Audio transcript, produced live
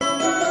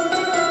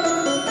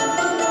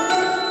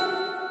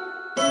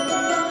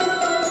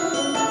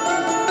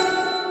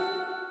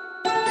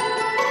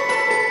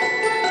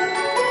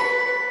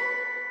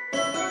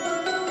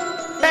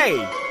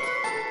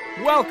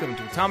welcome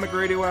to Atomic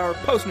Radio Hour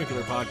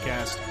Post-Nuclear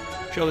Podcast,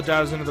 show that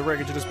dives into the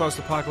wreckage of this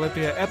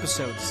post-apocalyptia,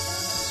 episode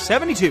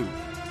 72. Ooh,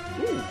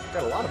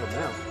 got a lot of them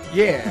now.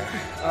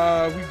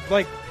 Yeah,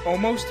 we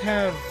almost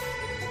have...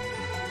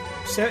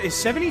 Is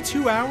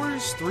 72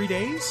 hours 3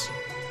 days?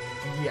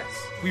 Yes.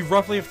 We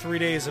roughly have 3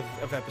 days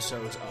of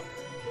episodes up.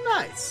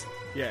 Nice.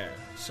 Yeah,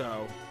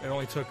 so it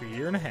only took a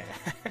year and a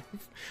half.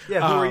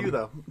 Yeah, who are you,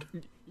 though?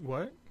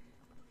 What?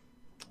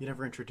 You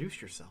never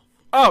introduced yourself.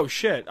 Oh,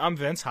 shit. I'm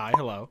Vince. Hi,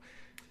 hello.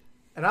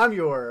 And I'm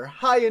your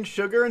high in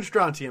sugar and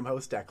strontium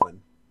host, Declan.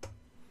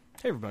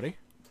 Hey, everybody.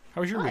 How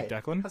was your week,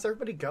 Declan? How's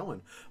everybody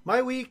going?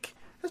 My week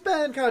has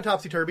been kind of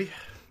topsy-turvy.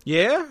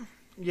 Yeah?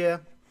 Yeah.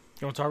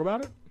 You want to talk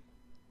about it?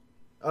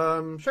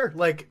 Sure.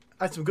 Like,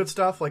 I had some good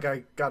stuff. Like,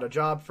 I got a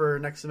job for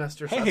next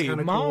semester, so that's Hey, kind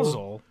of mazel.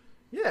 cool.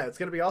 Yeah, it's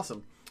going to be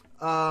awesome.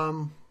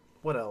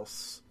 What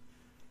else?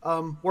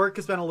 Work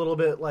has been a little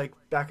bit, like,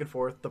 back and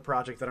forth. The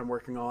project that I'm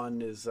working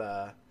on is,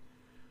 a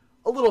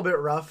little bit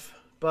rough,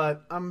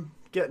 but I'm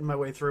getting my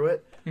way through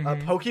it.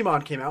 Mm-hmm.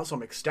 Pokemon came out, so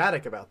I'm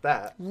ecstatic about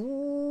that.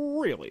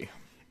 Really?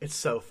 It's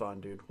so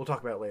fun, dude. We'll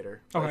talk about it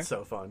later. Okay. It's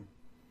so fun.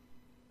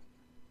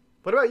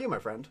 What about you, my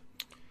friend?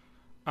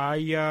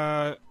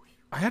 I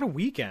had a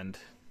weekend.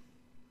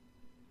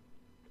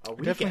 A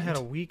weekend? I definitely had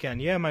a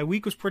weekend. Yeah, my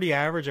week was pretty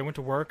average. I went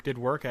to work, did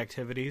work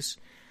activities.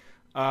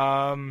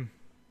 I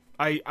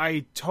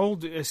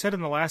said in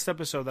the last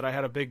episode that I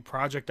had a big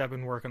project I've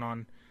been working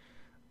on.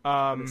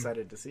 I'm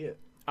excited to see it.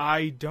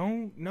 I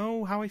don't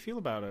know how I feel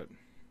about it.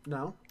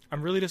 No?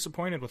 I'm really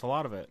disappointed with a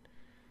lot of it.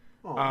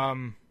 Aw.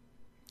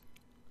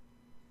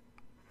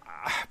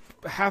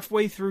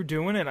 Halfway through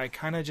doing it, I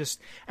kind of just...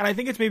 And I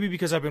think it's maybe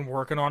because I've been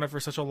working on it for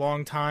such a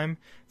long time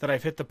that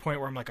I've hit the point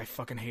where I'm like, I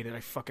fucking hate it, I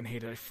fucking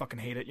hate it, I fucking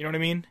hate it. You know what I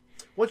mean?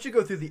 Once you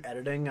go through the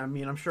editing, I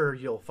mean, I'm sure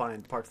you'll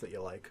find parts that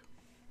you like.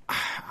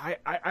 I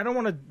don't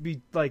want to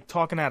be, like,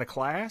 talking out of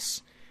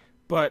class,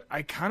 but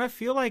I kind of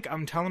feel like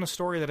I'm telling a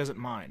story that isn't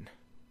mine.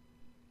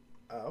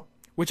 Oh?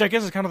 Which I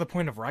guess is kind of the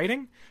point of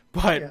writing,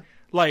 but... Yeah.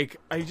 Like,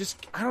 I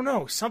don't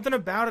know, something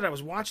about it. I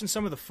was watching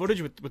some of the footage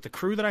with the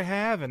crew that I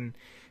have and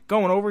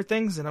going over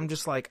things, and I'm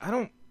just like, I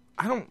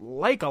don't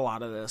like a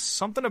lot of this.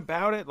 Something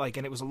about it, like,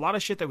 and it was a lot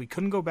of shit that we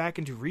couldn't go back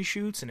and do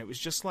reshoots, and it was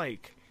just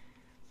like,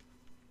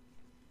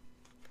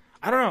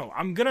 I don't know.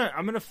 I'm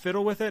gonna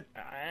fiddle with it,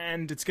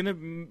 and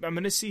I'm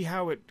gonna see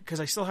how it,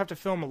 because I still have to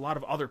film a lot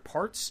of other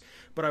parts,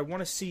 but I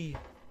want to see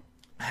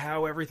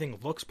how everything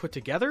looks put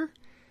together,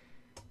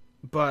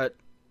 but...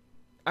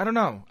 I don't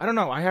know.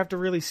 I have to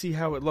really see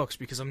how it looks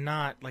because I'm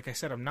not, like I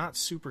said, I'm not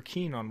super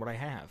keen on what I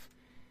have.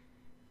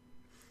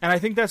 And I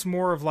think that's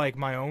more of, like,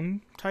 my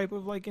own type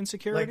of, like,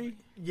 insecurity.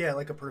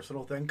 Like a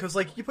personal thing. Because,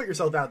 like, you put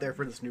yourself out there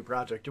for this new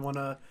project. You want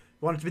it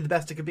to be the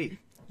best it could be.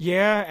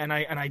 Yeah, and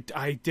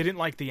I didn't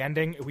like the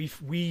ending.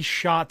 We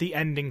shot the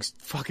endings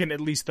fucking at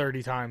least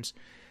 30 times.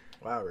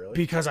 Wow, really?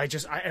 Because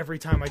every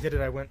time I did it,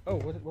 I went, oh,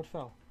 what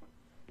fell?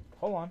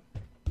 Hold on.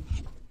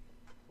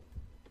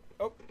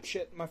 Oh,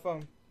 shit, my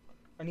phone.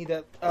 I need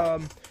that.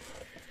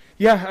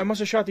 Yeah, I must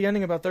have shot the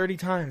ending about 30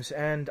 times,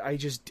 and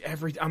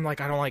I'm like,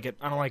 I don't like it,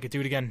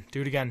 do it again.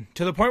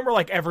 To the point where,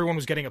 like, everyone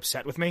was getting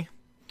upset with me.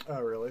 Oh,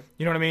 really?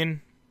 You know what I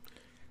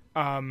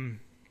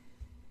mean?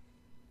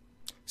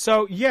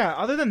 So, yeah,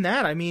 other than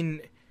that, I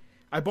mean,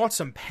 I bought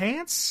some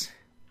pants.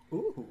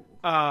 Ooh.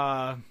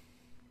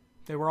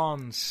 They were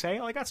on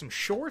sale. I got some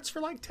shorts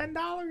for, like,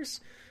 $10.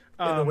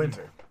 In the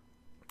winter.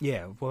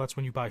 Yeah, well, that's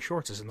when you buy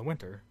shorts, is in the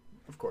winter.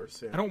 Of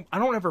course, yeah. I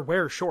don't ever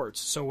wear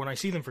shorts, so when I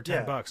see them for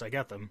 $10, I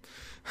get them.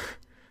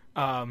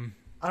 I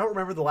don't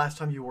remember the last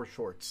time you wore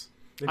shorts.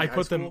 Maybe I high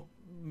put school?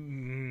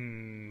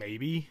 them...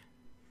 maybe.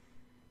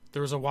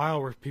 There was a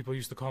while where people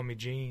used to call me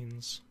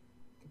jeans.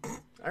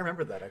 I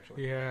remember that,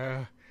 actually.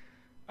 Yeah.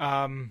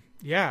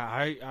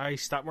 I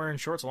stopped wearing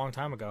shorts a long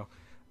time ago.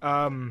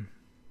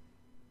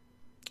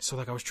 So,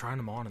 like, I was trying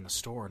them on in the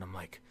store, and I'm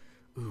like,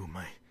 ooh,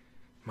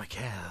 my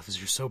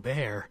calves are so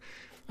bare.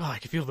 Oh, I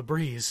can feel the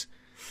breeze.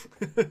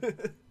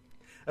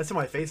 That's how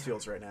my face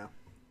feels right now.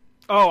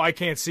 Oh, I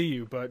can't see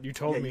you, but you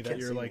told Yeah, me you that can't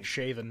you're, see like, me.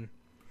 shaven.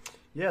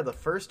 Yeah, the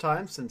first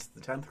time since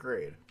the 10th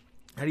grade.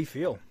 How do you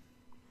feel?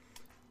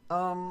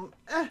 Doesn't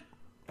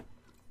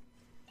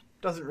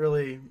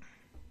really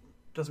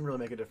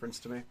make a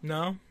difference to me.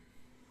 No?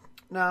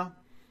 No.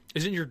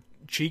 Isn't your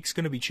cheeks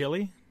going to be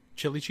chilly?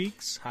 Chilly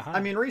cheeks? Haha. I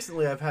mean,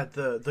 recently I've had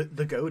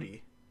the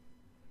goatee.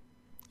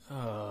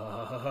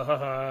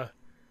 Don't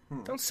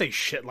say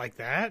shit like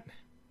that.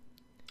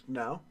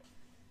 No?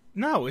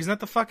 No, isn't that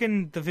the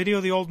video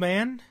of the old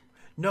man?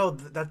 No,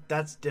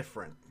 that's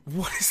different.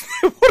 What is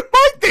that? What am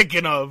I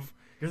thinking of?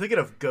 You're thinking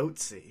of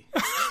Goatsy.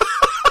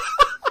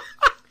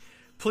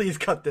 Please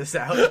cut this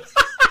out. No way,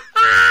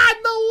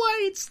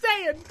 it's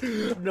staying.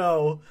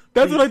 No.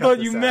 That's please what I cut thought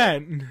this you out.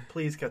 meant.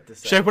 Please cut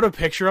this Should I out. put a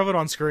picture of it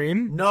on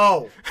screen?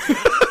 No.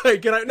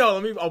 Can I? No,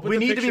 I'll put We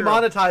the need to be picture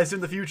of- monetized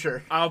in the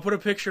future. I'll put a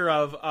picture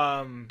of,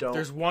 Don't.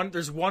 There's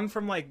one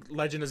from, like,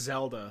 Legend of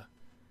Zelda.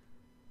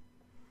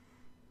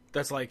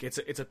 That's like, it's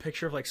a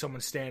picture of, like,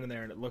 someone standing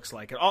there, and it looks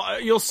like it.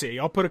 You'll see.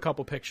 I'll put a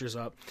couple pictures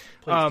up.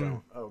 Please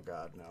don't. Oh,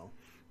 God, no.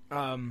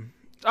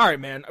 All right,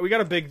 man. We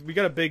got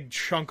a big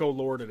chunk of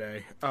lore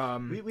today.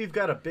 We've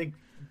got the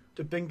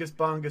Bingus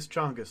Bongus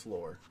Chongus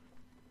lore.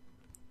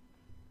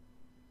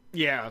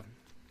 Yeah.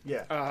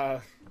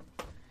 Yeah.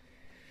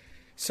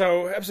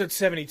 So episode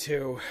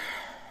 72,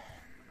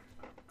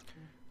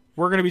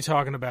 we're going to be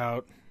talking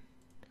about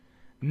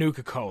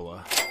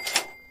Nuka-Cola.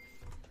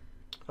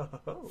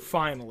 Oh.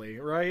 Finally,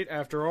 right?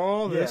 After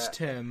all this, Yeah.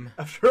 Tim.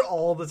 After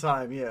all the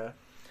time, yeah.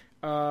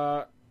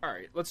 All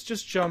right, let's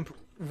just jump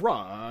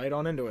right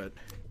on into it.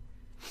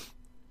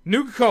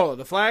 Nuka-Cola,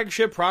 the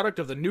flagship product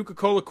of the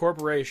Nuka-Cola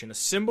Corporation, a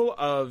symbol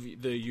of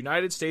the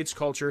United States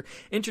culture,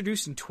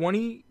 introduced in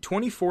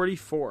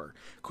 2044,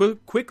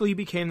 quickly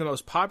became the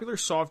most popular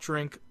soft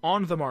drink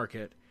on the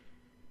market.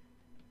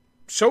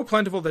 So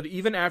plentiful that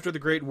even after the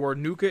Great War,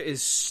 Nuka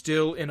is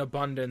still in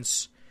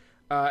abundance,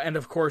 and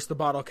of course the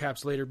bottle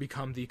caps later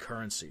become the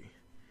currency.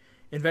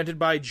 Invented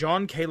by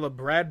John Caleb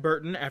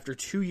Bradburton after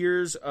 2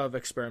 years of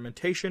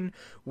experimentation,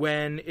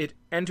 when it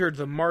entered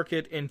the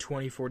market in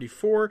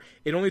 2044,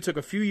 it only took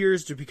a few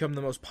years to become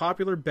the most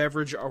popular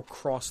beverage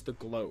across the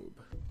globe.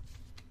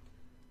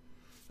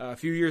 A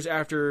few years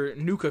after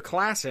Nuka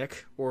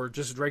Classic, or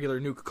just regular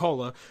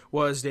Nuka-Cola,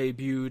 was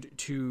debuted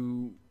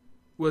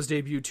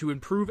to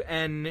improve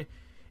and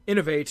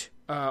innovate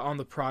on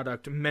the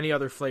product, many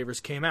other flavors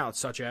came out,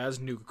 such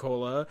as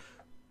Nuka-Cola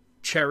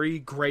Cherry,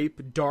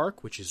 Grape,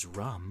 Dark, which is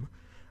rum,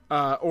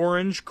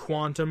 Orange,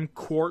 Quantum,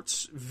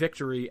 Quartz,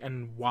 Victory,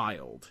 and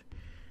Wild.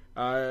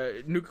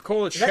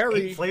 Nuka-Cola Is that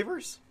Cherry. 8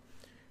 flavors?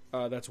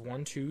 That's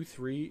 1, 2,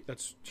 3.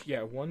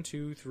 1,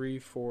 2, 3,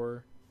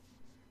 4,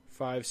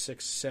 5,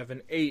 6,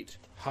 7, 8.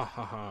 Ha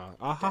ha ha.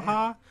 Ah ha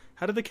ha.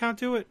 How did the count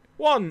do it?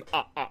 1.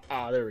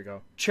 There we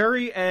go.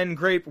 Cherry and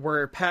Grape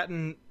were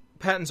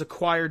patents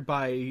acquired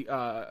by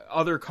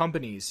other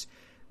companies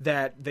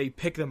that they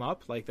pick them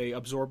up, like they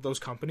absorbed those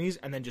companies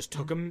and then just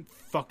took them,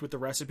 fucked with the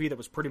recipe that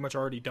was pretty much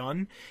already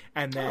done,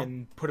 and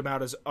then put them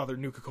out as other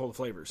Nuka-Cola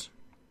flavors.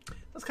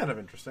 That's kind of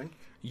interesting.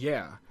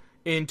 Yeah.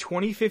 In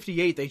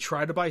 2058, they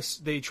try to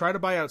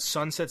buy out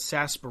Sunset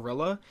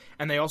Sarsaparilla,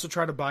 and they also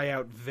try to buy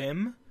out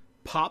Vim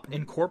Pop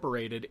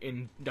Incorporated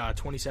in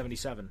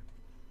 2077.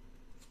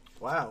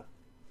 Wow.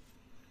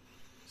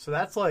 So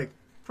that's like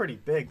pretty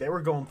big. They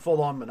were going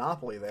full on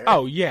monopoly there.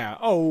 Oh yeah.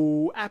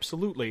 Oh,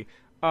 absolutely.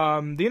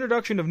 The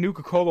introduction of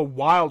Nuka-Cola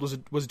Wild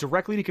was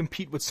directly to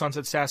compete with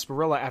Sunset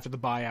Sarsaparilla after the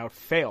buyout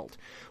failed,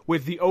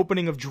 with the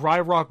opening of Dry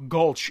Rock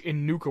Gulch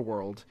in Nuka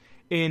World.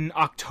 In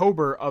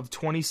October of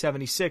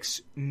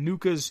 2076,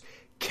 Nuka's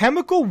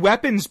chemical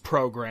weapons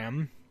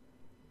program...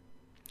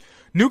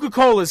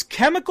 Nuka-Cola's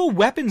chemical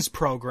weapons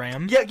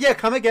program... Yeah,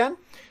 come again?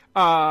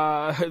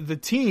 The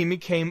team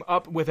came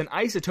up with an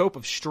isotope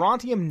of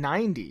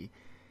strontium-90.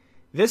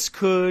 This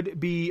could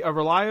be a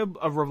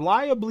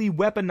reliably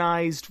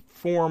weaponized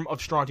form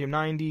of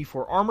strontium-90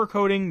 for armor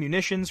coating,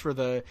 munitions for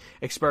the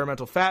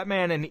experimental Fat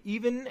Man, and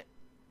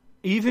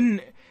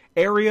even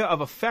area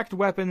of effect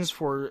weapons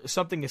for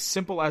something as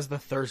simple as the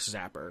Thirst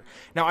Zapper.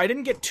 Now, I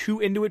didn't get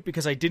too into it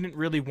because I didn't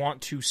really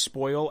want to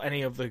spoil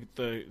any of the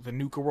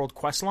Nuka World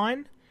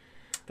questline.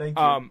 Thank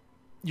you.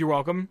 You're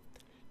welcome.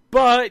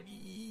 But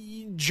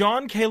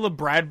John Caleb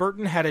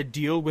Bradburton had a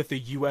deal with the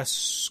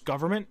U.S.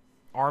 government,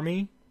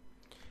 Army,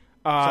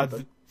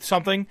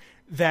 something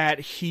that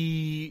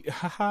he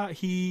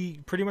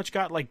pretty much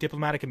got like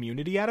diplomatic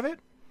immunity out of it.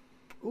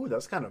 Ooh,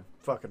 that's kind of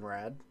fucking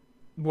rad.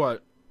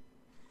 What?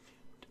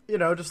 You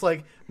know, just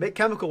like make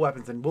chemical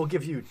weapons and we'll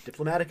give you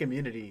diplomatic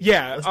immunity.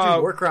 Yeah, let's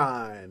do war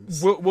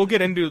crimes. We'll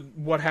get into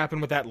what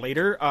happened with that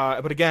later.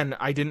 But again,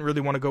 I didn't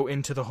really want to go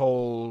into the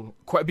whole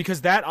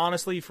because that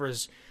honestly, for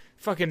as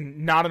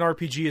fucking not an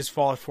RPG as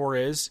Fallout 4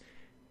 is,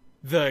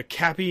 the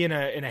Cappy in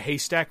a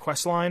haystack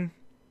questline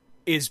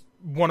is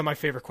one of my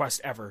favorite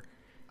quests ever.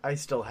 I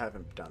still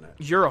haven't done it.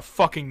 You're a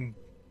fucking...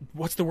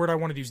 What's the word I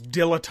want to use?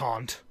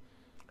 Dilettante.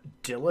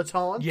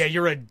 Dilettante? Yeah,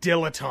 you're a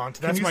dilettante.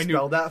 That's Can you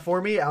spell that for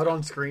me out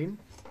on screen?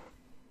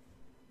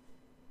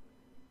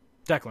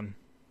 Declan.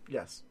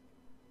 Yes.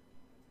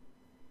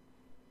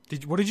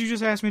 What did you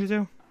just ask me to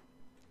do?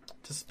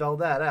 To spell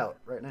that out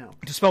right now.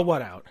 To spell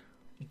what out?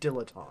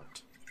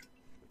 Dilettante.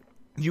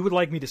 You would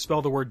like me to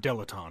spell the word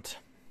dilettante.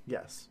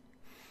 Yes.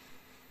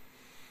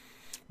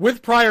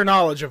 With prior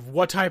knowledge of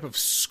what type of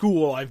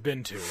school I've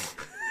been to.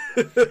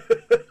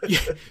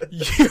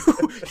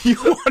 you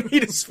want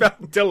me to spell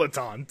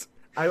dilettante?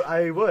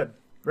 I would.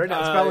 Right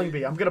now, spelling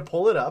bee. I'm going to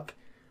pull it up.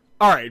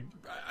 All right.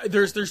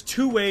 There's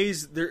two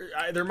ways.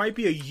 There might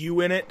be a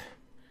U in it.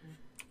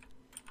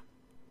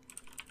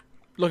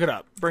 Look it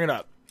up. Bring it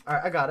up. All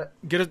right, I got it.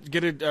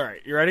 Get it. All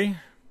right, you ready?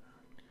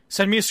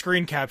 Send me a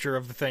screen capture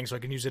of the thing so I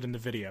can use it in the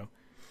video.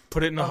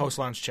 Put it in the host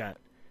lounge chat.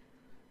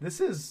 This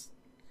is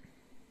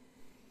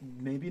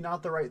maybe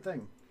not the right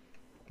thing.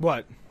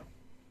 What?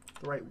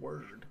 The right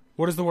word.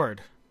 What is the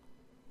word?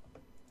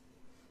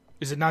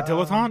 Is it not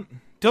dilettante?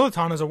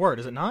 Dilettante is a word,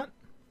 is it not?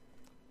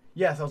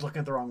 Yes, I was looking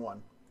at the wrong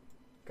one.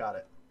 Got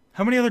it.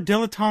 How many other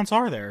dilettantes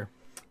are there?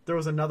 There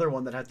was another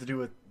one that had to do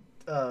with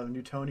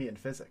Newtonian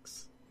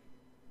physics.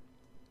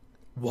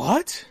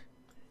 What?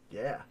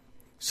 Yeah.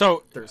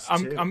 So There's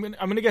I'm two.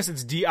 gonna guess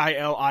it's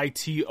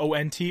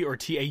DILITONT or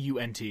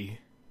TAUNT.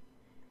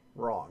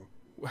 Wrong.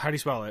 How do you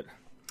spell it?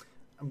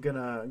 I'm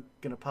gonna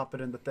pop it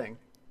in the thing.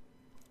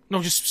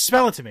 No, just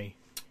spell it to me.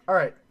 All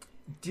right.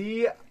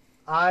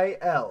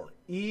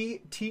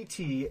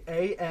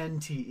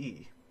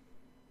 DILETTANTE.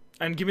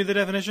 And give me the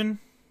definition.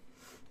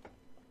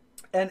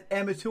 An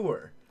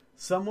amateur,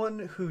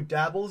 someone who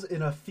dabbles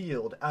in a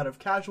field out of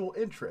casual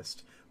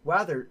interest,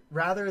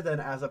 rather than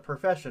as a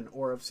profession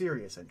or of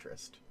serious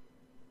interest.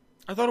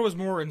 I thought it was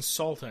more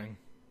insulting.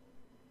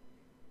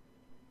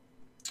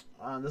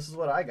 This is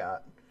what I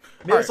got.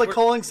 Maybe All it's right, like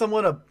calling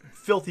someone a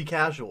filthy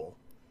casual.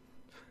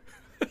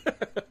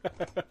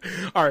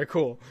 All right,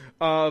 cool.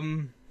 I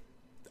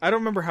don't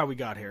remember how we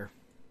got here.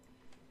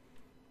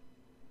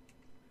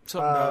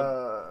 Something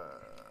about...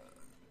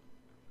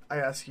 I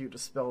asked you to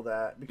spell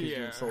that because you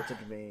Yeah.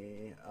 insulted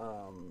me.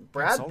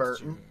 Brad Insulted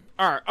Burton. you.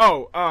 All right.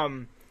 Oh,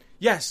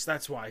 yes,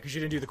 that's why. Because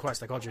you didn't do the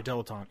quest. I called you a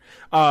dilettante.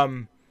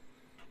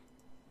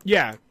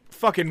 Yeah,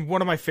 fucking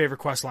one of my favorite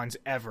quest lines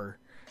ever.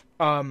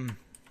 So,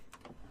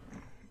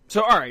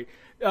 all right.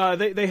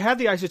 They had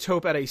the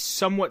isotope at a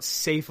somewhat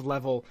safe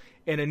level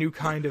in a new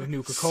kind of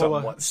Nuka-Cola.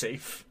 Somewhat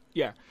safe.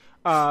 Yeah.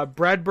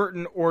 Brad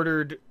Burton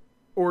ordered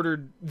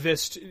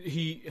this. Now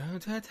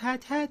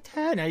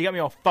you got me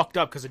all fucked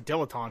up because of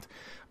dilettante.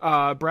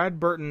 Brad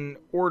Burton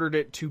ordered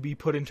it to be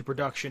put into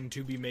production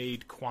to be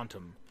made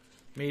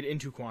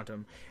into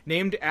quantum,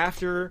 named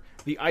after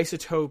the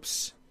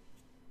isotopes.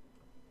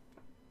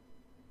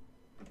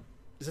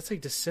 Does that say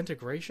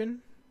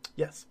disintegration?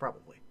 Yes,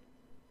 probably.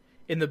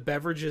 In the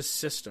beverages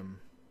system.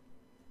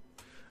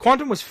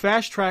 Quantum was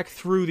fast-tracked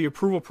through the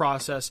approval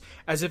process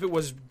as if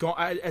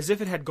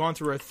it had gone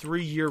through a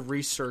 3-year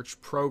research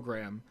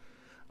program.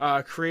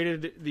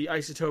 Created the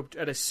isotope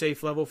at a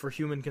safe level for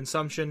human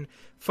consumption.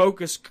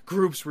 Focus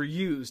groups were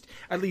used.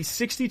 At least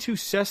 62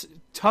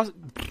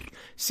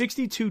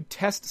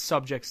 test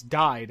subjects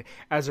died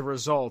as a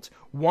result.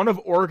 One of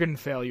organ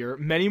failure.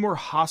 Many more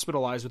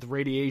hospitalized with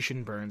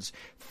radiation burns.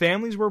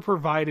 Families were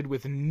provided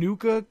with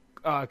Nuka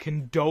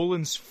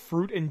condolence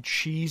fruit and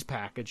cheese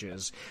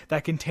packages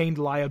that contained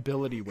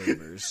liability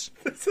waivers.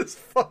 This is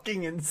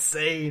fucking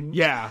insane.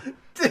 Yeah.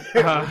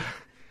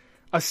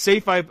 A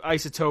safe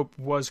isotope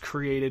was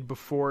created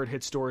before it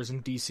hit stores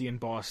in DC and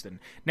Boston.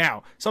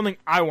 Now, something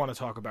I want to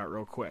talk about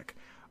real quick.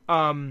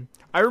 I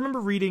remember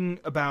reading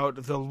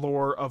about the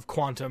lore of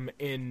Quantum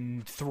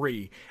in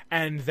 3,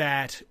 and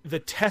that the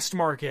test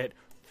market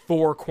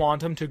for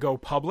Quantum to go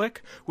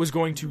public was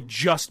going to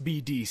just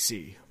be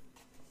DC.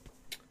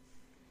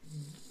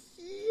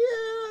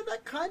 Yeah,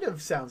 that kind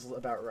of sounds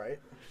about right.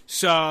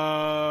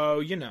 So,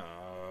 you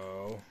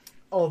know.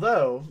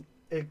 Although,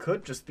 it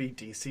could just be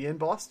DC and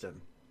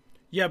Boston.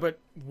 Yeah, but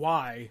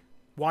why?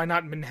 Why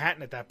not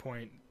Manhattan at that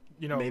point?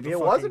 You know, Maybe it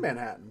was in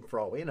Manhattan, for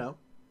all we know.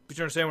 But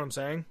you understand what I'm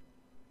saying?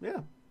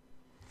 Yeah.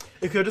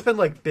 It could have been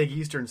like big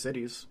eastern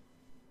cities.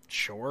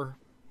 Sure.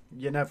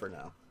 You never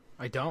know.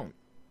 I don't.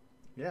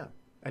 Yeah.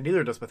 And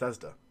neither does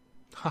Bethesda.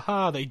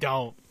 Haha, they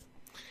don't.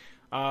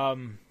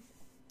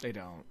 They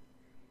don't.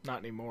 Not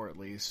anymore, at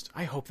least.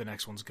 I hope the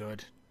next one's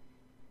good.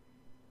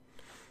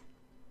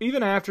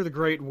 Even after the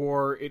Great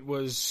War, it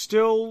was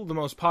still the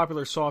most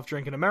popular soft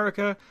drink in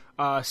America,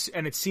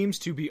 and it seems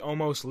to be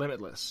almost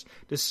limitless.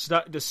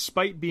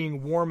 Despite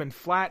being warm and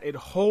flat, it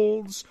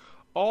holds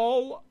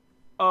all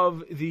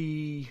of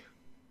the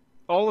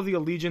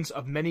allegiance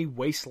of many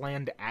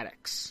wasteland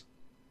addicts.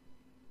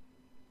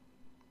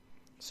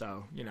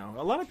 So, you know,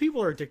 a lot of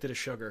people are addicted to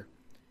sugar.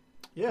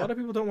 Yeah. A lot of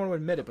people don't want to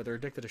admit it, but they're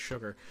addicted to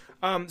sugar.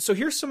 So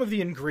here's some of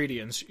the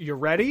ingredients. You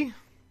ready?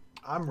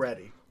 I'm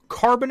ready.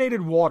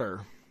 Carbonated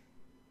water.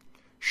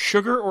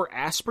 Sugar or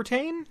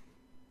aspartame?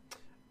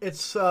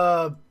 It's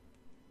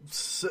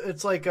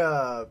like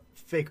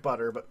fake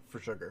butter, but for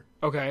sugar.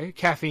 Okay.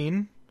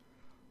 Caffeine.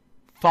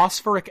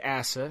 Phosphoric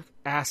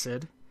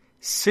acid.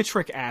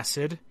 Citric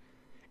acid.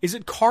 Is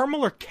it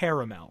caramel or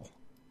caramel?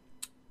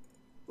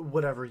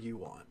 Whatever you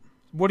want.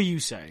 What do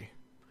you say?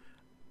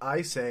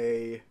 I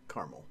say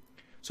caramel.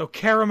 So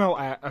caramel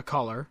a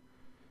color.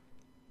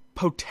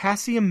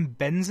 Potassium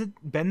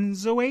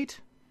benzoate.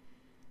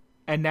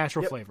 And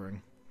natural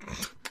flavoring.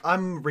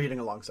 I'm reading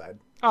alongside.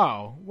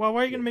 Oh, well,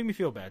 why are you going to make me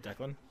feel bad,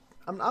 Declan?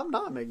 I'm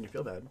not making you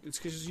feel bad. It's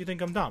because you think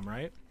I'm dumb,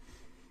 right?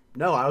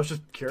 No, I was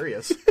just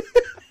curious.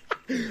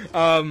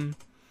 The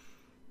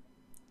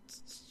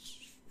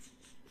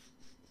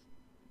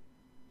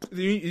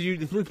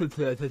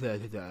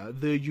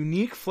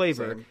unique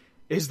flavor Same.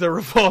 is the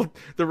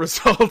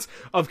result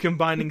of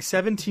combining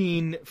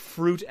 17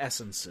 fruit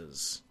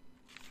essences,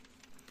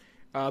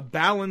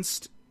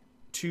 balanced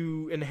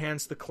to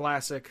enhance the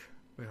classic.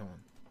 Wait, hold on.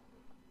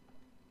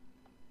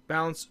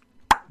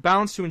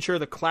 Balance to ensure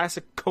the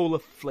classic cola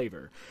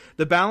flavor.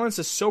 The balance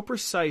is so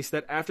precise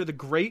that after the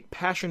great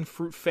passion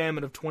fruit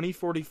famine of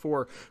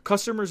 2044,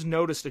 customers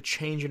noticed a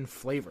change in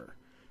flavor.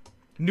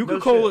 No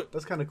Nuka-Cola... shit.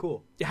 That's kind of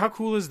cool. How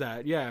cool is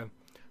that? Yeah.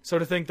 So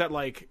to think that,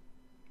 like,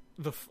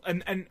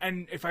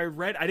 and if I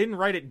didn't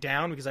write it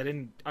down because I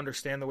didn't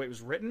understand the way it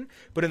was written,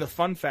 but in the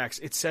fun facts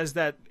it says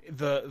that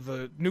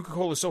the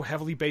Nuka-Cola is so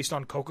heavily based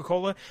on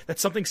Coca-Cola that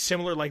something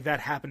similar like that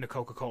happened to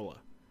Coca-Cola.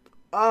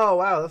 Oh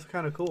wow, that's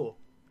kind of cool.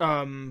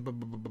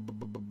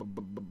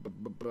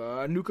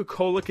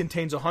 Nuka-Cola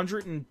contains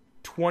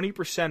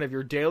 120% of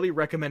your daily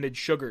recommended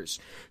sugars.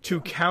 To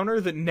counter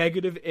the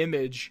negative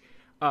image,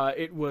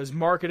 it was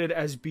marketed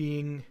as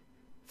being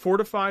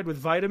fortified with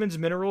vitamins,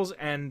 minerals,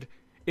 and,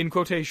 in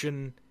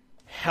quotation,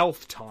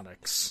 health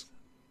tonics.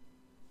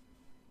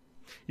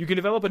 You can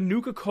develop a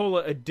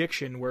Nuka-Cola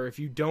addiction where if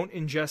you don't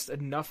ingest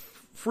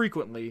enough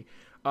frequently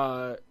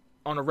on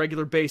a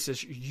regular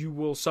basis, you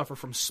will suffer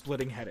from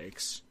splitting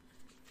headaches.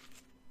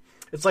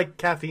 It's like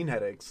caffeine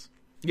headaches.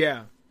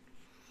 Yeah.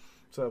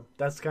 So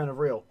that's kind of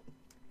real.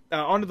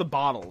 Onto the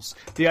bottles.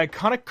 The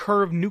iconic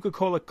curved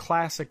Nuka-Cola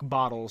Classic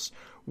bottles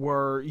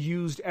were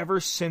used ever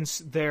since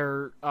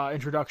their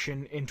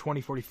introduction in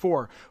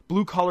 2044.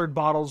 Blue-colored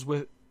bottles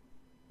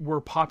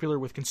were popular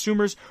with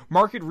consumers.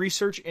 Market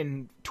research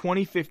in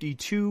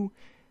 2052...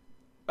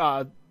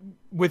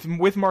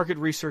 with market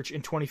research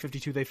in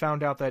 2052, they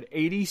found out that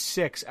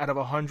 86 out of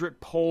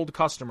 100 polled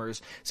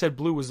customers said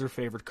blue was their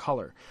favorite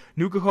color.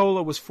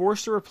 Nuka-Cola was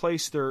forced to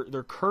replace their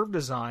curved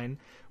design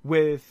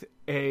with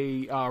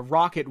a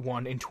rocket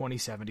one in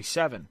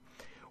 2077.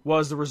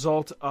 Was the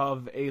result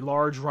of a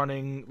large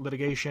running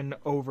litigation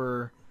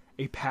over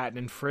a patent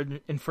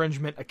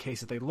infringement, a case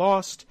that they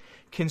lost.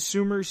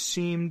 Consumers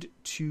seemed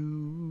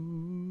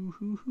to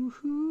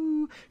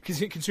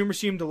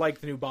like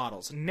the new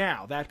bottles.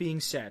 Now, that being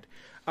said,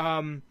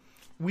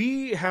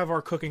 we have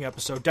our cooking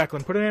episode.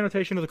 Declan, put an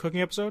annotation to the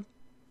cooking episode.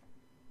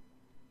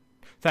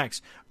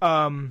 Thanks.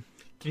 Can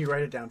you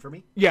write it down for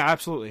me? Yeah,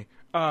 absolutely.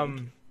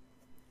 When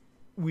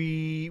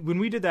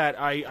we did that,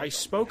 I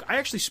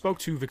actually spoke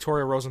to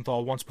Victoria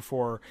Rosenthal once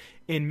before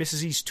in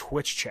Mrs. E's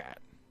Twitch chat.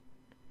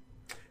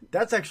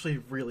 That's actually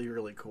really,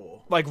 really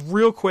cool. Like,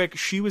 real quick,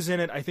 she was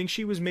in it. I think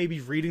she was maybe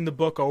reading the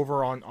book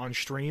over on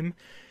stream.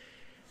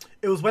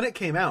 It was when it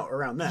came out,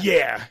 around that.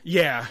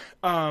 Yeah.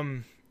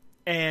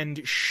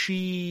 And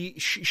she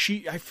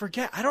I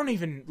forget, I don't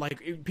even, like,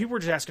 people were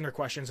just asking her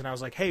questions, and I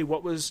was like, hey,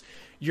 what was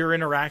your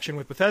interaction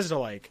with Bethesda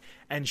like?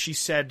 And she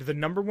said the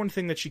number one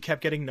thing that she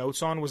kept getting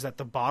notes on was that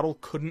the bottle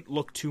couldn't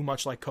look too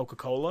much like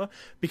Coca-Cola,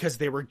 because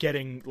they were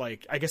getting,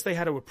 like, I guess they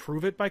had to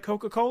approve it by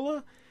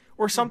Coca-Cola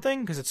or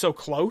something, because it's so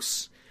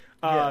close.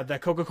 That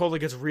Coca-Cola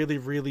gets really,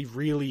 really,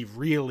 really,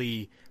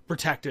 really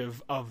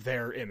protective of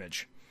their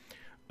image.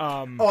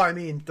 I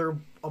mean, they're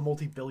a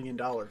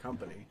multi-billion-dollar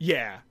company.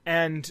 Yeah,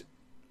 and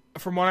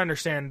from what I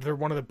understand, they're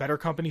one of the better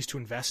companies to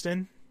invest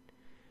in,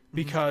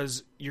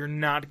 because you're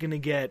not going to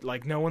get,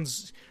 like, no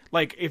one's...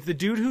 Like, if the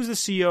dude who's the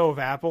CEO of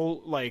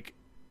Apple, like,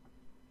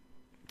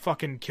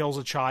 fucking kills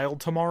a child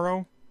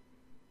tomorrow,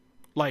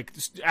 like,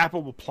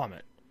 Apple will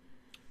plummet.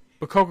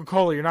 But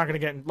Coca-Cola, you're not going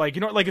to get... Like,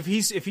 you know, like, if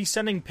he's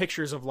sending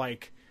pictures of,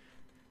 like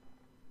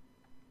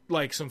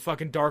some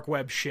fucking dark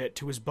web shit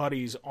to his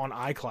buddies on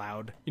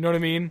iCloud. You know what I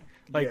mean?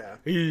 Like,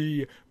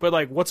 yeah. But,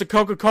 like, what's a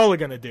Coca-Cola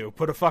gonna do?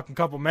 Put a fucking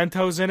couple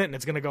Mentos in it and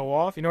it's gonna go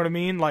off? You know what I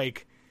mean?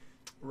 Like...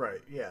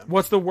 Right, yeah.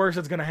 What's the worst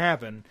that's gonna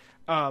happen?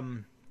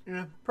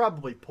 Yeah,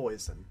 probably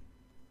poison.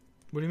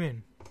 What do you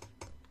mean?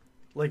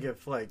 Like,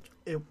 if, like,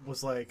 it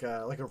was, like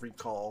a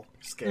recall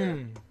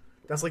scare.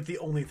 That's, like, the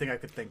only thing I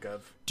could think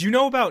of. Do you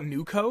know about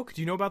New Coke?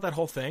 Do you know about that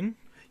whole thing?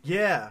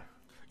 Yeah.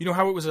 You know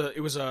how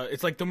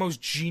it's like the most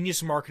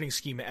genius marketing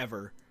scheme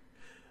ever.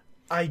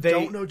 I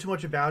don't know too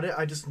much about it.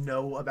 I just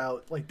know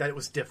about, like, that it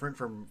was different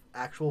from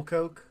actual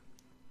Coke.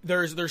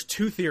 There's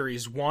two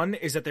theories. One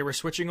is that they were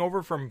switching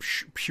over from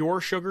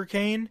pure sugar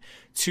cane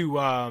to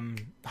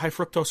high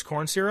fructose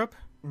corn syrup.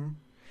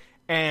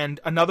 And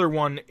another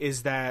one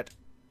is that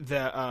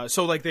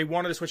so, like, they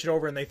wanted to switch it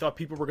over and they thought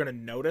people were going to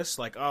notice,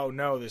 like, oh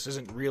no, this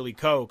isn't really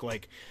Coke.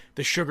 Like,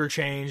 the sugar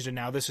changed and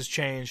now this has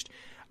changed.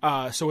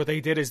 So what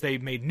they did is they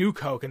made New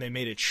Coke and they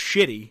made it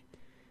shitty.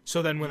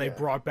 So then when they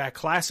brought back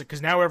Classic,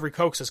 because now every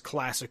Coke says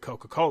Classic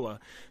Coca-Cola.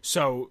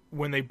 So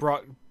when they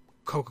brought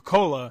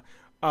Coca-Cola,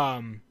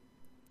 when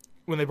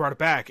they brought it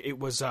back, it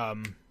was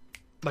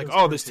like,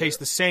 oh, this tastes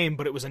the same,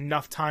 but it was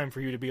enough time for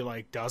you to be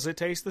like, does it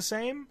taste the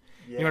same?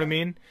 Yeah. You know what I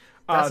mean?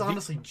 That's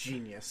honestly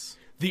genius.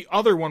 The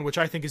other one, which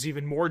I think is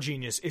even more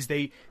genius, is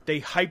they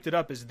hyped it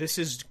up as, this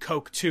is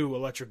Coke 2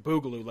 Electric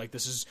Boogaloo. Like,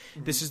 this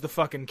is the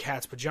fucking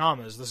cat's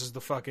pajamas. This is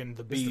the fucking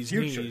the bee's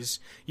knees.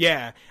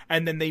 Yeah.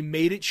 And then they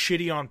made it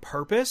shitty on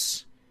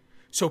purpose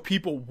so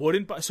people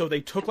wouldn't buy. So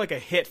they took, like, a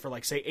hit for,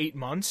 like, say 8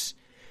 months.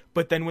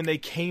 But then when they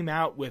came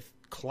out with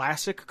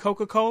Classic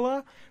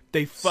Coca-Cola,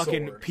 they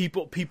fucking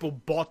people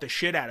bought the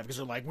shit out of it because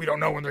they're like, we don't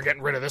know when they're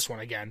getting rid of this one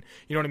again.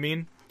 You know what I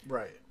mean?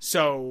 Right.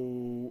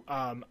 So,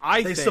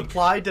 they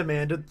supply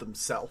demanded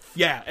themselves.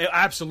 Yeah,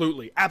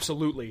 absolutely.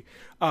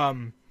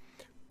 But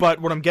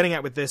what I'm getting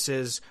at with this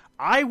is,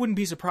 I wouldn't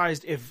be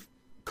surprised if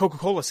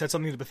Coca-Cola said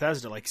something to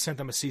Bethesda, like sent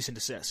them a cease and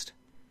desist.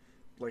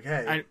 Like,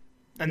 hey.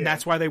 And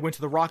that's why they went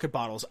to the rocket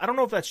bottles. I don't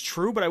know if that's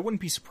true, but I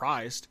wouldn't be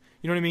surprised.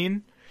 You know what I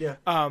mean? Yeah.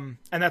 And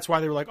that's why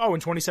they were like, oh, in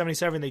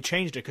 2077 they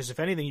changed it, because if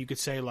anything, you could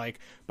say like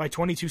by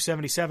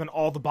 2277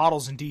 all the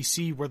bottles in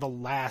DC were the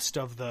last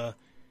of the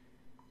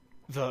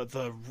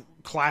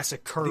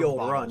classic curve The old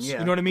bottles. run, yeah.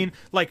 You know what I mean?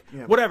 Like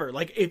Yeah. whatever.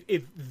 Like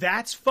if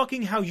that's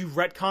fucking how you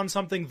retcon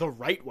something the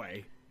right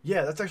way.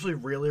 Yeah, that's actually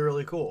really,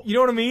 really cool. You know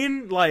what I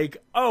mean? Like,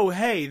 oh,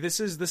 hey, this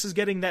is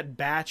getting that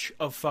batch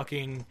of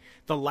fucking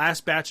the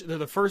last batch,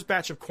 the first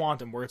batch of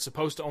Quantum, where it's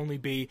supposed to only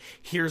be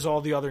here's all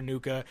the other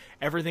Nuka,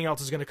 everything else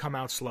is going to come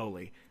out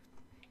slowly.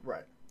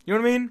 Right. You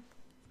know what I mean?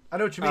 I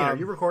know what you mean. Are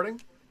you recording?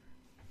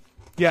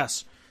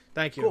 Yes.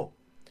 Thank you. Cool.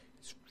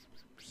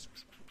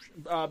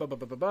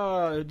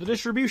 The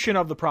distribution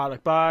of the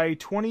product by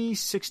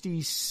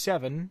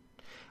 2067.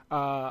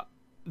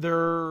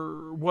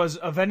 There was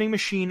a vending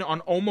machine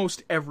on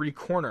almost every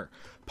corner.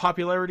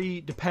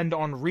 Popularity depend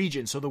on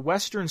region. So the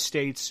western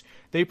states,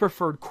 they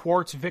preferred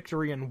Quartz,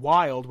 Victory, and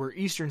Wild, where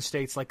eastern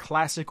states like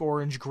Classic,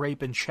 Orange,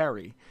 Grape, and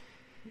Cherry.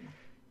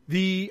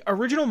 The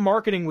original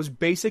marketing was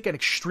basic and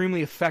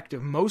extremely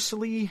effective,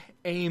 mostly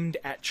aimed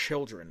at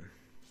children.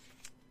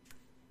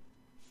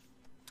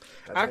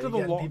 That's After how you the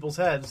get in law- people's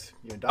heads.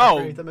 You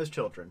indoctrinate them as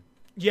children.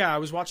 Yeah, I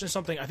was watching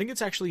something. I think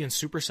it's actually in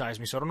Super Size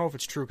Me, so I don't know if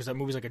it's true because that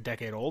movie's like a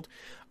decade old.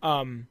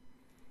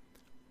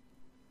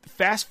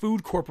 Fast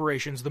food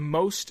corporations, the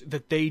most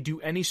that they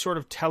do any sort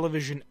of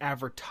television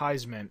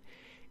advertisement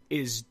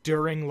is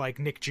during like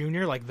Nick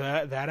Jr., like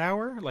that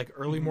hour, like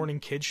early morning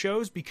kid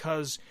shows,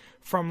 because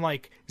from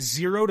like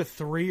 0 to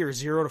 3 or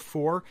 0 to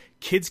 4,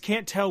 kids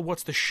can't tell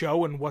what's the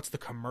show and what's the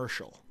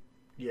commercial.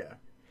 Yeah.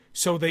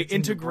 So they It's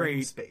in your brain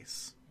integrate.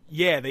 space.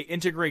 Yeah, they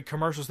integrate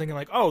commercials thinking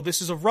like, oh,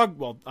 this is a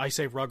Well, I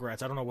say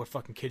Rugrats. I don't know what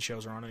fucking kid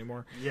shows are on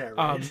anymore. Yeah,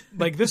 right.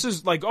 Like, this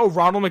is like, oh,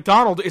 Ronald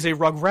McDonald is a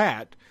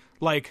Rugrat.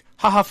 Like,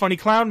 haha, Funny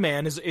Clown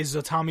Man is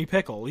a Tommy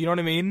Pickle. You know what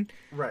I mean?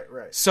 Right,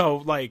 right. So,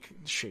 like,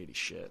 shady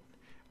shit.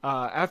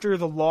 After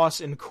the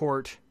loss in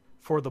court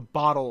for the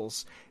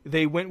bottles,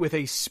 they went with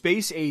a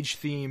space age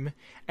theme,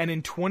 and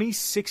in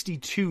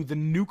 2062, the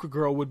Nuka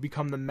Girl would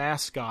become the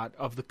mascot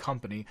of the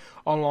company,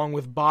 along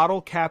with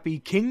Bottle, Cappy,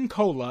 King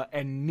Cola,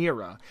 and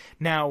Nira.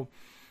 Now,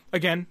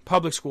 again,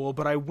 public school,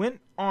 but I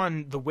went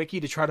on the wiki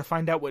to try to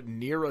find out what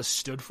Nira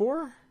stood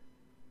for.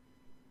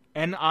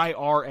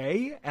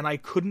 Nira, and I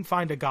couldn't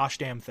find a gosh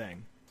damn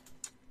thing.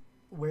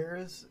 Where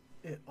is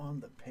it on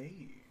the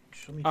page?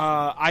 Let me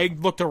I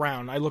looked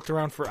around. I went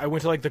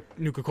to like the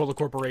Nuka Cola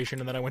Corporation,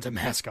 and then I went to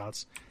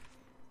mascots.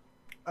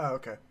 Oh,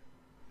 okay.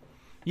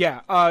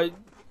 Yeah. But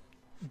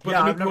Yeah, the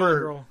I've Nuka Cola never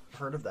girl.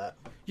 heard of that.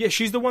 Yeah,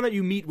 she's the one that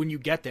you meet when you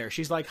get there.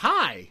 She's like,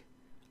 "Hi,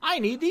 I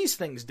need these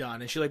things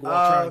done," and she like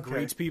walks around and okay.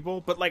 greets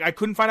people. But like, I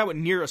couldn't find out what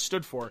Nira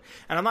stood for,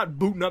 and I'm not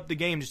booting up the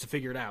game just to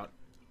figure it out.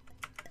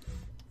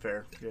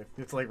 Fair. Yeah. You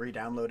have to like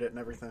re-download it and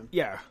everything.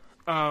 Yeah.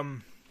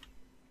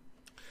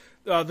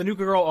 The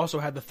Nuka Girl also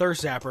had the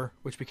Thirst Zapper,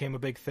 which became a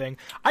big thing.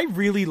 I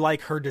really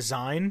like her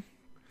design.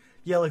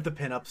 Yeah, like the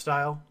pinup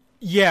style.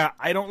 Yeah,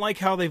 I don't like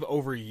how they've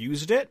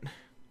overused it,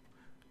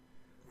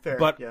 Fair.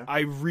 but yeah. I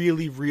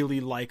really, really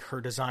like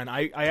her design.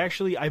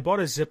 I bought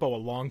a Zippo a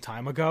long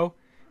time ago.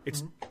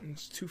 It's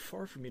too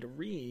far for me to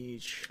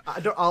reach. I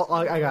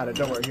got it.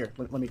 Don't worry. Here,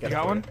 let me get You it.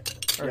 got for one?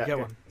 you. Or Yeah, get here.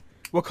 one.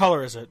 What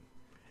color is it?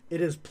 It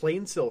is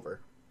plain silver.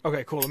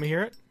 Okay, cool. Let me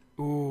hear it.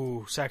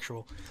 Ooh,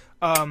 sexual.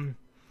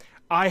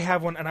 I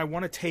have one, and I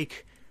want to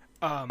take,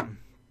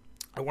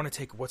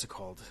 what's it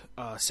called?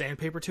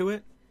 Sandpaper to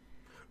it,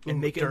 and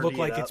Ooh, make it look dirty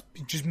like it it's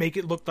up. just make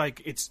it look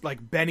like it's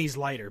like Benny's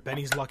lighter,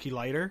 Benny's Lucky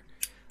Lighter.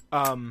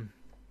 I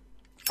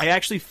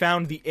actually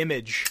found the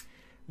image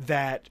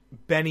that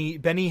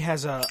Benny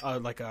has a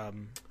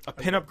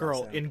pinup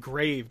girl sound.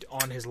 engraved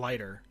on his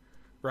lighter,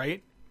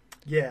 right?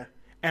 Yeah.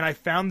 And I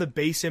found the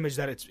base image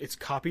that it's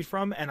copied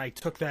from, and I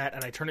took that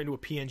and I turned it into a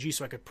PNG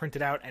so I could print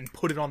it out and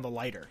put it on the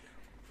lighter.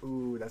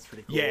 Ooh, that's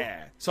pretty cool.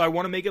 Yeah. So I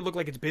want to make it look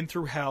like it's been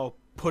through hell.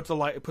 Put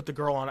the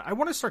girl on it. I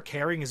want to start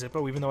carrying a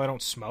Zippo even though I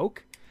don't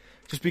smoke,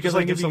 just because Because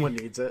like I if someone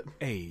needs it,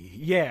 Hey,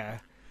 yeah.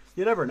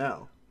 you never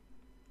know.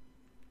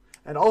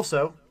 And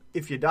also,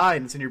 if you die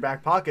and it's in your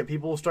back pocket,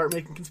 people will start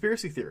making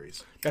conspiracy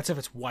theories. That's if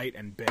it's white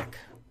and big.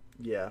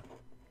 Yeah.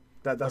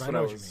 That's But what I know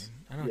I what was. you mean.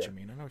 I know what yeah. you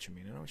mean. I know what you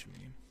mean. I know what you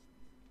mean.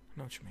 I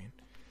know what you mean.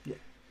 Yeah.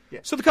 Yeah.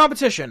 So the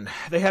competition,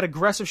 they had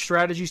aggressive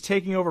strategies,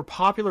 taking over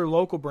popular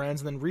local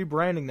brands and then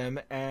rebranding them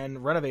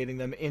and renovating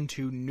them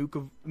into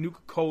Nuka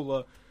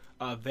Cola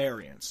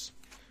variants.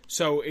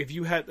 So if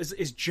you had,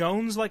 is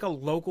Jones like a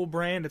local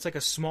brand? It's like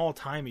a small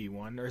timey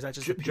one, or is that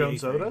just a PA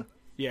Jones Soda? thing?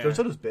 Yeah. Jones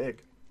Soda's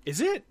big. Is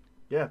it?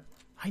 Yeah.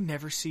 I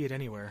never see it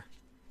anywhere.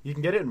 You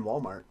can get it in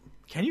Walmart.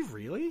 Can you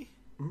really?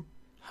 Mm-hmm.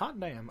 Hot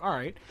damn! All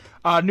right.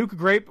 Nuka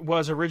Grape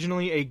was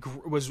originally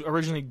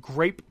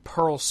Grape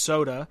Pearl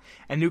Soda,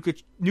 and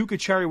Nuka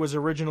Cherry was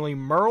originally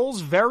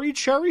Merle's Very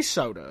Cherry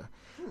Soda.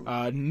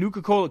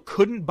 Nuka Cola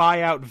couldn't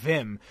buy out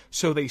Vim,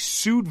 so they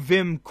sued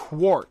Vim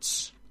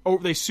Quartz. Oh,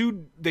 they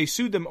sued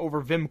them over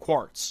Vim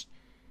Quartz.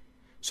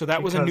 So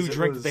that was a Because new it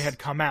drink was- that they had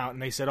come out,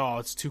 and they said, "Oh,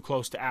 it's too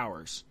close to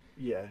ours."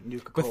 Yeah,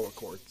 Nuka Cola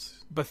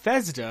quartz.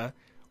 Bethesda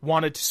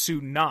wanted to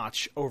sue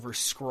Notch over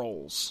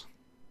Scrolls.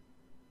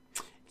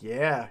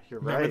 Yeah, you're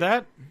right. Remember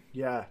that?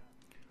 Yeah.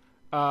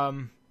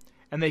 And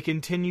they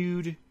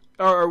continued,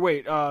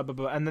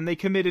 and then they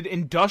committed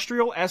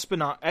industrial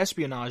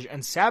espionage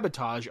and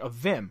sabotage of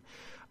Vim,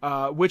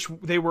 which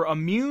they were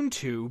immune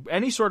to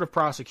any sort of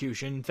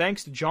prosecution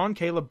thanks to John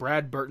Caleb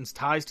Bradburton's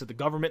ties to the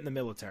government and the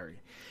military.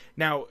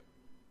 Now,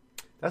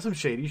 that's some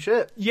shady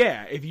shit.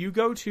 yeah, if you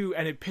go to,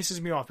 and it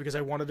pisses me off because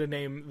I wanted to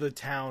name the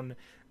town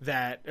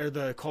or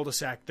the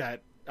cul-de-sac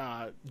that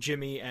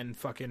Jimmy and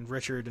fucking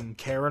Richard and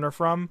Karen are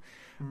from,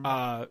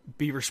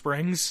 Beaver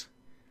Springs.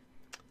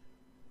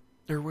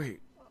 Or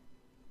wait.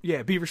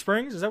 Yeah, Beaver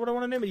Springs? Is that what I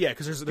want to name it? Yeah,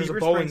 because there's Beaver a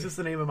bowling... Springs is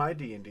the name of my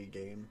D&D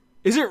game.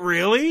 Is it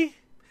really?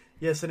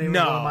 Yes, the name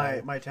of one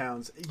of my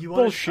towns. You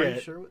want Bullshit. Are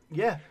you sure?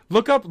 Yeah.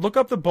 Look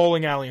up the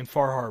bowling alley in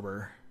Far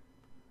Harbor.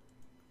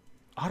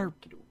 Otter...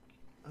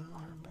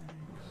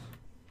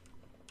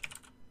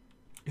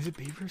 Is it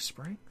Beaver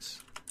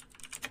Springs?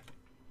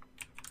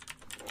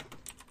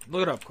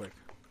 Look it up quick.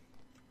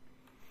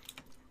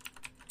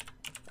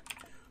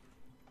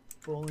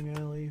 Bowling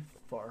alley,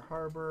 Far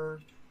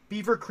Harbor,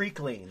 Beaver Creek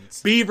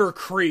Lanes. Beaver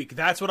Creek.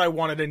 That's what I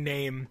wanted to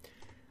name.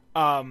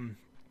 I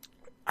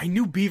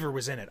knew Beaver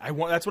was in it.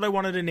 That's what I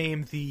wanted to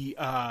name the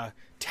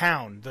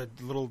town, the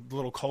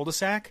little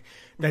cul-de-sac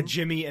that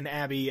Jimmy and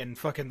Abby and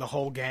fucking the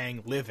whole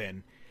gang live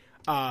in.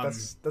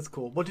 That's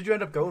cool. What did you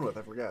end up going with?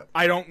 I forgot.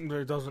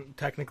 It doesn't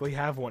technically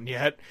have one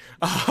yet.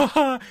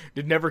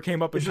 It never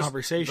came up in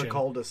conversation. The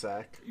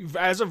cul-de-sac.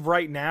 As of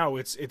right now,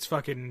 it's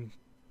fucking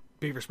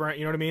Beaver Springs.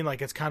 You know what I mean?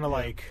 Like it's kind of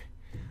like,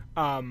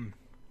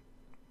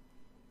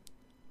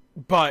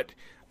 but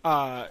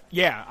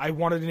yeah, I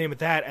wanted to name it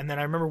that, and then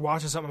I remember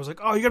watching something. I was like,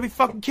 oh, you gotta be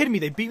fucking kidding me!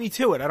 They beat me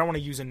to it. I don't want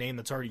to use a name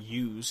that's already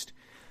used.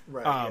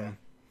 Right.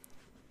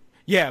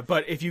 Yeah,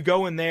 but if you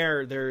go in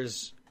there,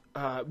 there's.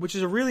 Which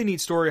is a really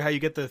neat story how you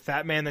get the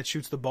fat man that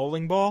shoots the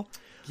bowling ball.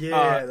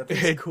 Yeah, that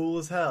thing's cool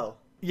as hell.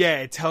 Yeah,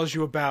 it tells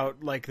you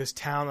about like this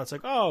town that's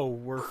like, oh,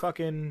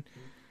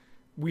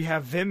 we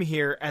have Vim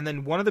here, and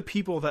then one of the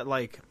people that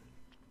like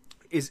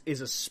is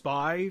a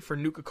spy for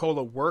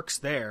Nuka-Cola works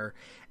there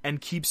and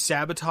keeps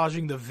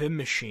sabotaging the Vim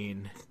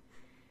machine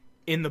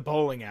in the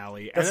bowling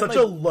alley. That's such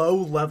a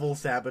low-level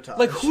sabotage.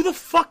 Like, who the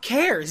fuck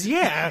cares?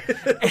 Yeah.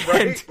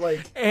 Right?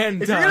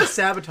 And if you're gonna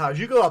sabotage,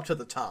 you go up to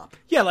the top.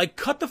 Yeah, like,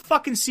 cut the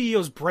fucking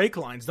CEO's brake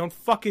lines. Don't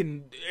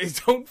fucking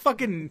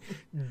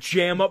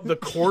jam up the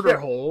quarter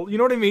hole. You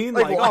know what I mean?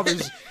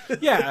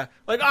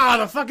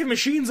 The fucking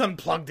machine's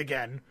unplugged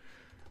again.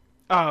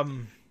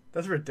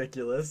 That's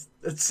ridiculous.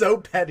 It's so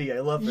petty.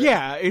 I love it.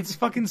 Yeah, it's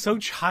fucking so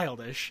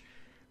childish.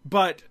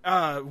 But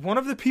one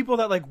of the people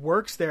that like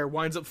works there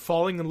winds up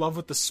falling in love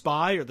with the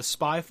spy, or the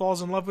spy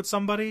falls in love with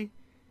somebody.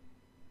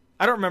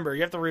 I don't remember.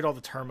 You have to read all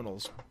the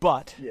terminals.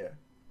 But yeah,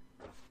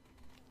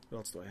 what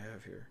else do I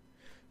have here?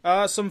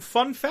 Some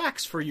fun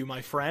facts for you,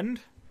 my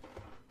friend.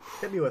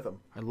 Hit me with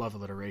them. I love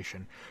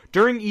alliteration.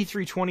 During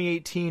E3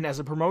 2018, as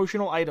a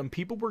promotional item,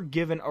 people were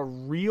given a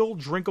real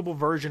drinkable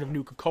version of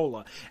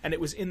Nuka-Cola, and it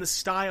was in the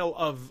style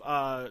of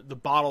the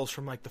bottles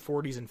from like the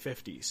 40s and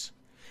 50s.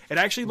 It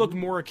actually looked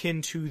more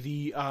akin to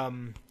the,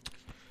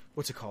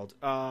 what's it called?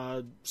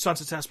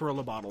 Sunset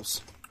Sarsaparilla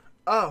bottles.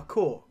 Oh,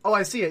 cool. Oh,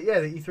 I see it. Yeah,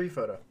 the E3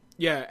 photo.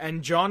 Yeah,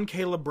 and John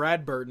Caleb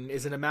Bradburton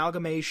is an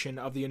amalgamation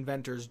of the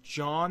inventors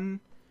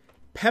John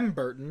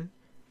Pemberton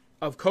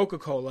of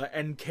Coca-Cola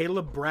and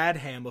Caleb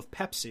Bradham of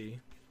Pepsi.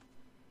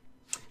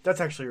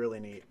 That's actually really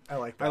neat. I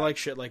like that. I like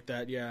shit like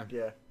that, yeah.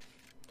 Yeah.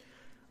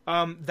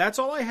 That's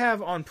all I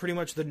have on pretty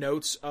much the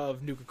notes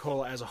of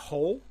Nuka-Cola as a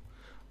whole.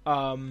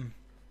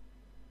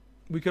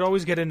 We could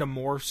always get into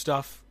more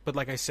stuff, but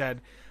like I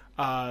said,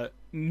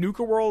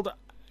 Nuka World,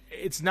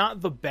 it's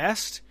not the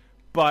best,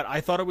 but I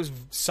thought it was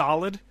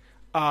solid.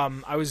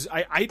 I'm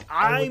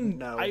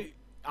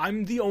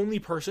the only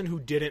person who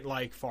didn't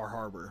like Far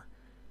Harbor.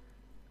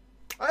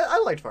 I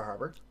liked Far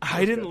Harbor.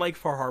 I didn't like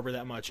Far Harbor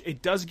that much.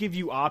 It does give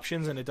you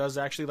options, and it does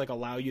actually like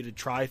allow you to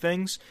try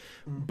things,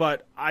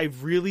 but I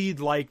really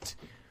like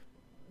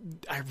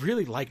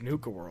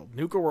Nuka World.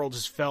 Nuka World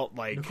just felt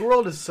like Nuka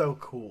World is so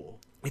cool.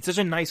 It's such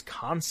a nice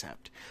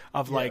concept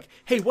of like,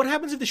 hey, what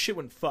happens if the shit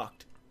went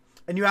fucked?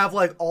 And you have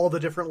like all the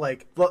different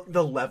like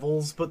the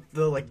levels, but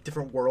the like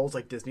different worlds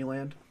like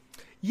Disneyland.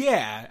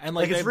 Yeah, and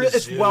like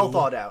it's well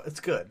thought out. It's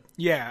good.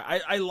 Yeah,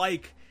 I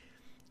like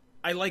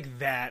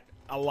that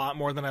a lot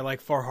more than I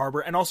like Far Harbor,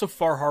 and also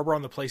Far Harbor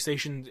on the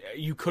PlayStation,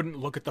 you couldn't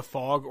look at the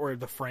fog or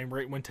the frame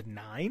rate went to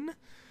 9.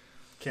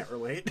 Can't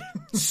relate.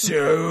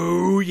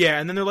 So yeah,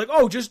 and then they're like,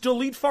 oh, just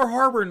delete Far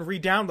Harbor and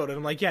re-download it.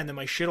 I'm like, yeah, and then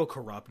my shit'll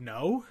corrupt.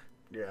 No.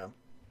 Yeah.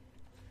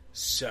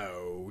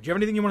 So, do you have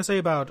anything you want to say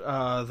about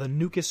the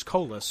Nucus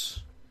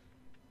Colas?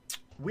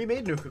 We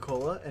made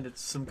Nuka-Cola, and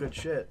it's some good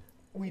shit.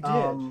 We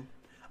did.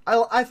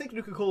 I think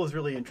Nuka-Cola is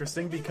really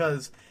interesting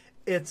because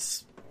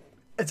it's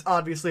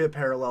obviously a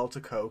parallel to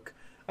Coke,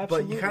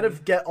 Absolutely. but you kind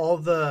of get all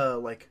the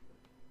like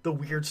the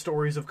weird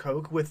stories of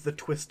Coke with the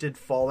twisted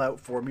Fallout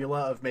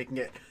formula of making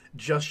it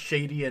just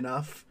shady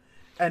enough.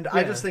 And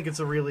I just think it's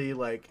a really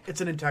like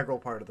it's an integral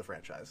part of the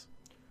franchise.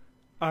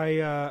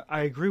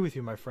 I agree with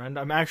you, my friend.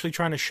 I'm actually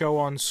trying to show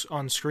on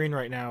screen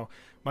right now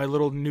my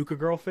little Nuka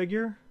Girl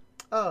figure.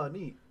 Oh,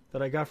 neat.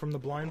 That I got from the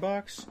blind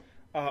box.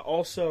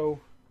 Also,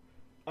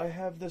 I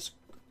have this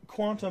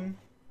Quantum.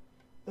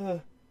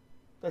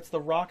 That's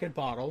the rocket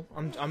bottle.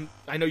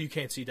 I know you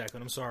can't see,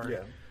 Declan. I'm sorry.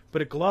 Yeah.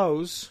 But it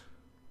glows.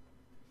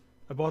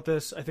 I bought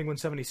this, I think, when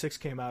 76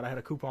 came out. I had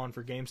a coupon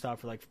for GameStop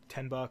for like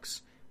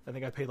 $10. I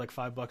think I paid like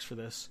 $5 for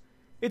this.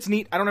 It's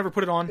neat. I don't ever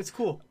put it on. It's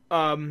cool.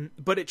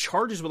 But it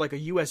charges with like a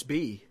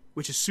USB,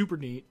 which is super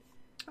neat.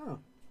 Oh.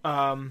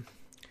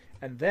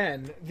 And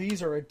then,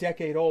 these are a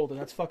decade old, and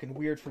that's fucking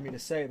weird for me to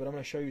say, but I'm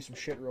going to show you some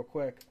shit real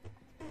quick.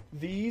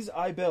 These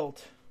I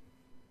built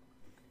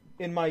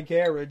in my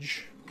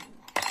garage.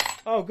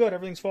 Oh, good,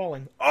 everything's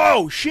falling.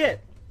 Oh,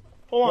 shit!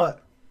 Hold on.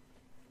 What?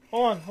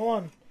 Hold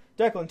on.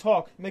 Declan,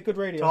 talk. Make good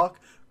radio. Talk.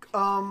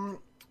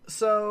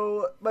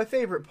 So, my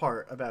favorite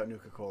part about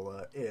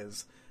Nuka-Cola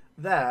is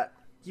that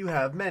you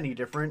have many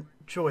different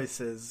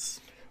choices.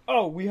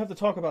 Oh, we have to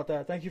talk about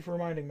that. Thank you for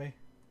reminding me.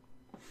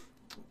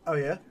 Oh,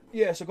 yeah?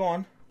 Yeah, so go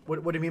on.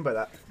 What do you mean by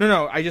that?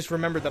 No, I just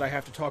remembered that I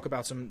have to talk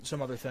about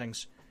some other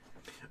things.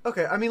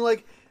 Okay, I mean,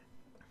 like,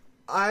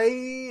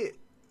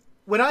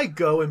 when I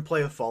go and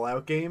play a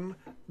Fallout game,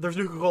 there's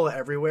Nuka-Cola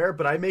everywhere,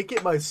 but I make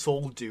it my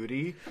sole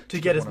duty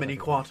to get as many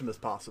Quantum as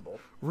possible.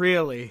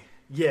 Really?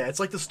 Yeah, it's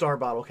like the Star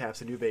bottle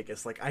caps in New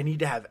Vegas. Like, I need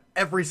to have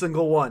every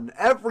single one.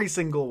 Every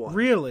single one.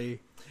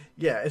 Really?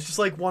 Yeah, it's just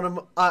like one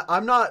of...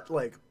 I'm not,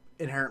 like,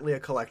 inherently a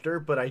collector,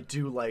 but I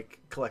do like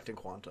collecting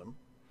Quantum.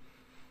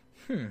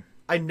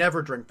 I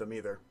never drink them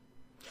either.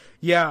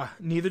 Yeah,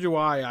 neither do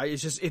I.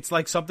 It's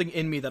like something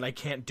in me that I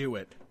can't do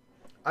it.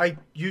 I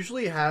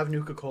usually have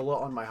Nuka-Cola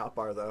on my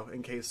hotbar, though,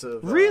 in case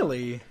of...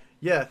 Really?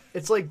 Yeah,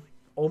 it's like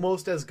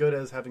almost as good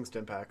as having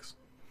stim packs.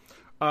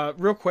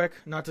 Real quick,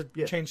 not to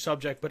change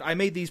subject, but I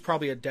made these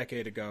probably a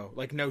decade ago.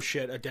 Like, no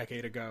shit, a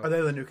decade ago. Are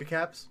they the Nuka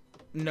caps?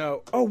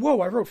 No. Oh,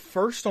 whoa, I wrote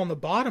first on the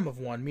bottom of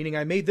one, meaning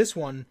I made this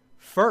one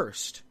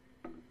first.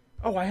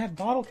 Oh, I have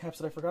bottle caps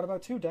that I forgot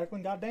about too,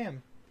 Declan,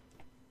 goddamn.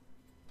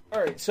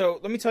 Alright, so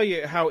let me tell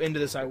you how into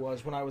this I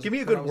was when I was... Give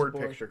me a good word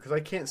picture, because I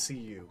can't see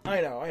you.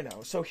 I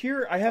know. So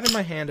here, I have in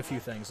my hand a few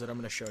things that I'm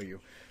going to show you.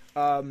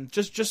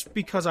 Just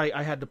because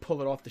I had to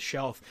pull it off the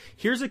shelf.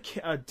 Here's a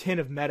tin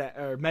of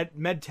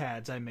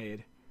Medtads I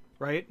made,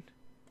 right?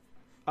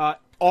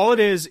 All it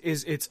is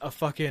it's a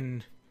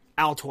fucking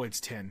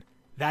Altoids tin.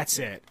 That's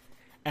it.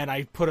 And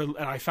I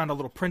found a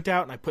little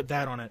printout and I put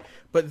that on it.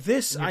 But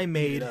this I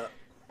made...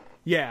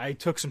 Yeah, I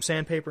took some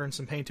sandpaper and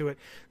some paint to it.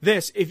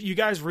 This, if you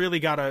guys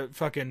really gotta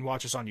fucking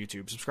watch us on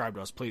YouTube, subscribe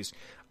to us, please.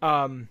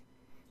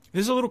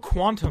 This is a little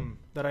Quantum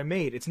that I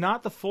made. It's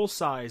not the full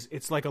size.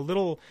 It's like a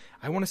little,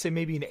 I want to say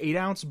maybe an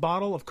 8-ounce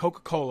bottle of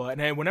Coca-Cola.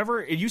 And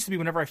it used to be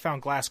whenever I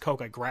found glass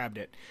Coke, I grabbed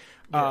it.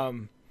 Yeah.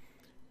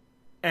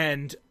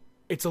 And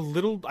it's a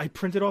little, I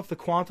printed off the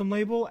Quantum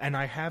label and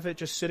I have it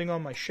just sitting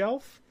on my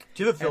shelf.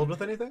 Do you have it filled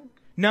with anything?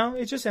 No,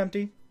 it's just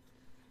empty.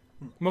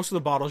 Most of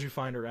the bottles you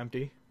find are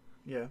empty.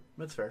 Yeah,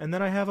 that's fair. And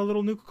then I have a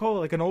little Nuka-Cola,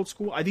 like an old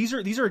school. These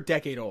are a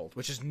decade old,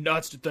 which is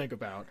nuts to think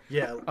about.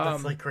 Yeah,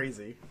 that's like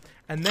crazy.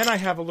 And then I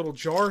have a little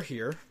jar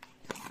here.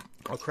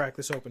 I'll crack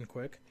this open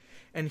quick.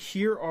 And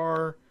here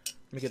are...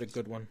 Let me get a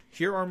good one.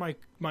 Here are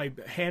my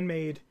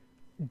handmade,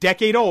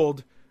 decade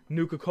old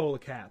Nuka-Cola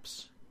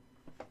caps.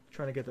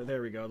 Trying to get the...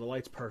 There we go. The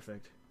light's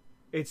perfect.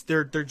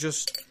 They're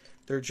just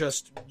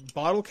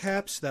bottle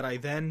caps that I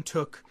then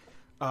took...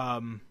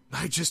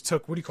 I just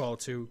took, what do you call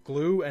it, to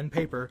glue and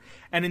paper.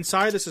 And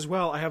inside this as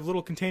well, I have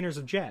little containers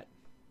of Jet.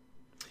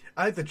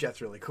 I think the Jet's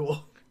really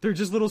cool. They're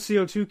just little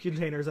CO2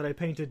 containers that I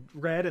painted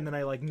red, and then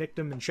I like nicked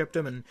them and shipped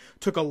them and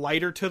took a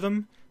lighter to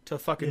them to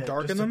fucking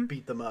darken just them. To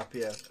beat them up,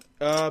 yeah.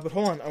 But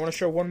hold on, I want to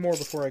show one more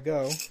before I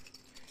go.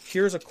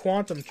 Here's a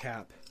Quantum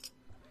cap.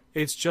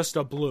 It's just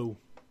a blue.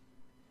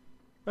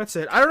 That's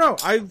it. I don't know.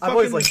 I've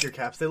always liked your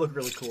caps. They look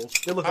really cool.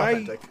 They look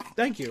authentic.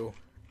 Thank you.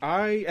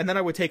 And then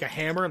I would take a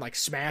hammer and like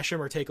smash them,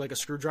 or take like a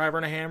screwdriver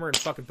and a hammer and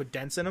fucking put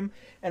dents in them.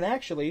 And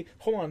actually,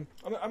 hold on,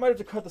 I might have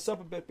to cut this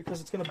up a bit because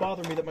it's going to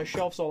bother me that my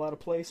shelf's all out of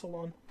place. Hold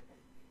on.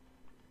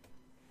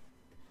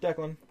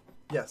 Declan.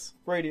 Yes.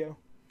 Radio.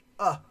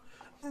 I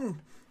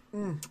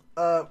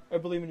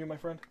believe in you, my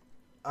friend.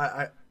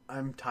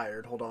 I'm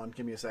tired. Hold on.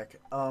 Give me a sec.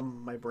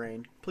 My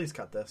brain. Please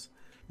cut this.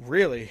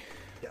 Really?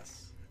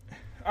 Yes.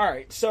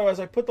 Alright, so as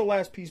I put the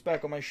last piece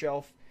back on my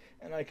shelf,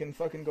 and I can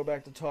fucking go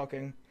back to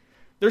talking,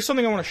 there's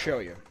something I want to show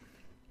you.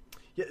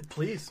 Yeah,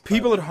 please.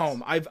 People at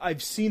home,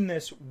 I've seen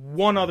this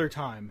one other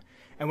time.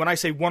 And when I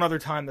say one other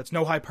time, that's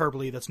no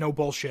hyperbole, that's no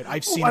bullshit.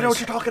 I've seen I know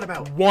this what you're talking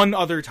about. One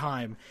other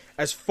time.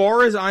 As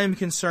far as I am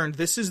concerned,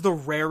 this is the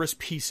rarest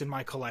piece in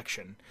my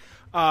collection.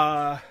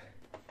 It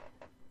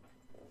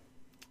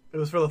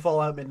was for the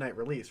Fallout Midnight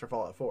release for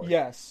Fallout 4.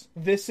 Yes.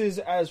 This is,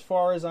 as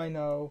far as I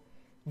know,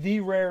 the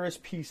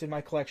rarest piece in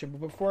my collection.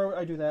 But before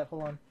I do that,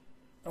 hold on.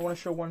 I want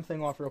to show one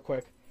thing off real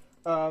quick.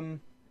 To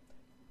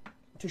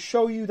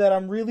show you that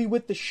I'm really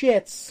with the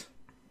shits.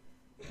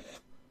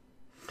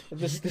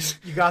 This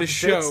you got the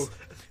show.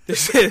 bits?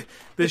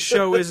 this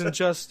show isn't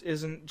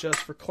just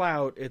for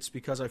clout. It's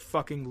because I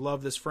fucking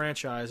love this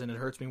franchise, and it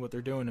hurts me what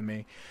they're doing to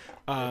me.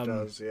 It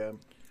does, yeah.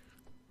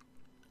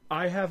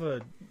 I have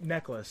a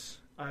necklace.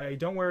 I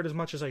don't wear it as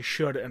much as I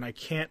should, and I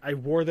can't. I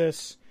wore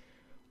this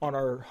on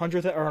our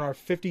 100th or on our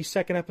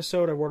 52nd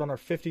episode. I wore it on our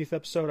 50th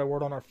episode. I wore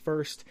it on our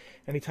first.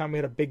 Anytime we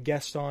had a big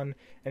guest on,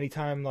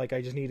 anytime like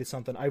I just needed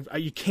something.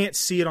 You can't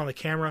see it on the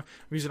camera.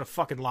 I'm using a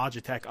fucking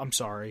Logitech. I'm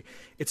sorry.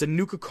 It's a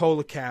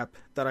Nuka-Cola cap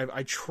that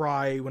I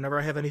try whenever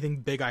I have anything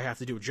big I have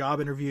to do. A job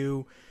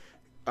interview,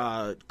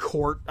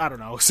 court, I don't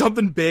know,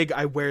 something big.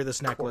 I wear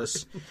this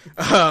necklace.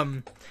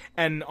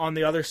 And on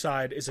the other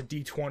side is a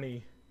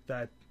D20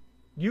 that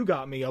you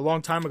got me a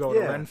long time ago at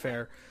a Ren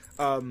Fair.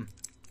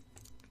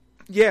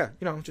 Yeah,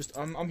 just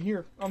I'm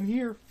here.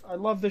 I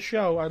love this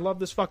show. I love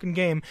this fucking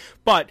game.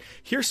 But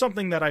here's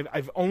something that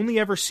I've only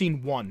ever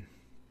seen one,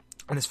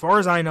 and as far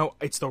as I know,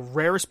 it's the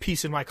rarest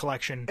piece in my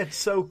collection. It's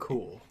so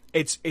cool.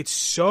 It's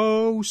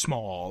so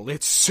small.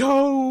 It's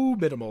so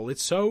minimal.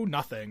 It's so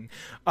nothing.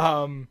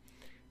 And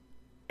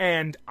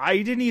I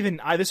didn't even.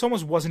 This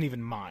almost wasn't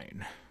even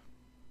mine.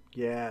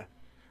 Yeah.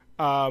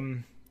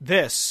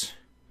 This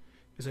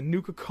is a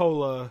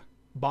Nuka-Cola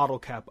bottle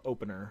cap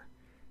opener,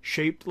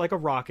 shaped like a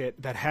rocket,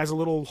 that has a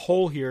little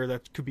hole here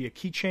that could be a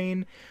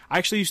keychain. I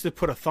actually used to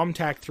put a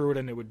thumbtack through it,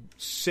 and it would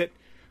sit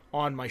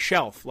on my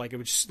shelf, like it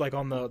would just, like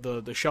on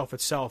the shelf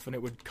itself, and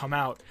it would come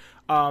out.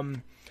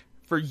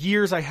 For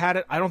years I had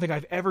it. I don't think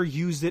I've ever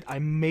used it. I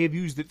may have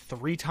used it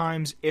 3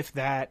 times, if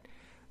that.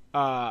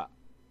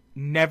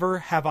 Never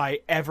have I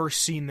ever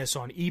seen this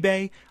on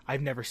eBay.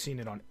 I've never seen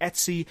it on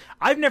Etsy.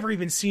 I've never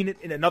even seen it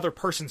in another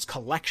person's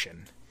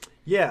collection.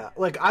 Yeah,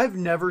 like I've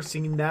never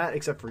seen that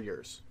except for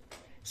yours.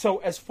 So,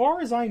 as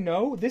far as I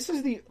know, this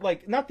is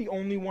not the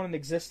only one in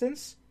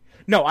existence.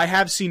 No, I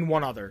have seen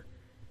one other.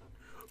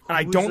 And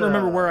I don't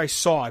remember where I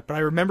saw it, but I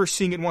remember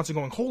seeing it once and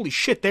going, holy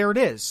shit, there it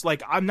is.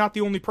 Like, I'm not the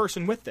only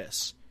person with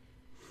this.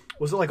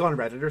 Was it, like, on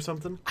Reddit or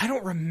something? I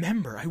don't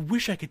remember. I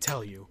wish I could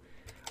tell you.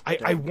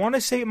 I want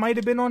to say it might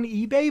have been on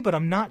eBay, but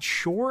I'm not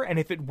sure. And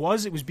if it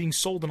was being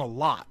sold in a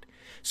lot.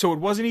 So it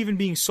wasn't even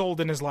being sold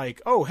in as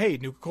like, oh, hey,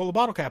 Nuka-Cola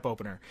bottle cap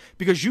opener.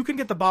 Because you can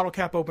get the bottle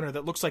cap opener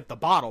that looks like the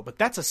bottle, but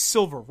that's a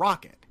silver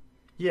rocket.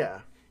 Yeah.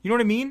 You know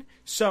what I mean?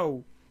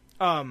 So,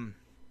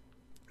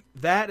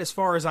 that, as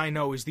far as I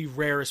know, is the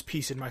rarest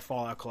piece in my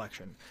Fallout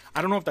collection.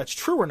 I don't know if that's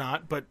true or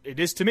not, but it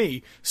is to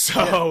me.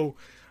 So,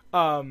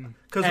 because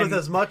with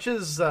as much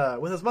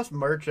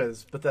merch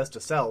as Bethesda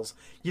sells,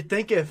 you'd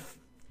think if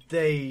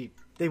they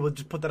would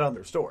just put that on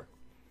their store.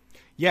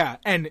 Yeah,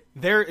 and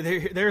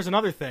there's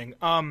another thing.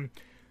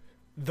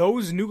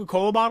 Those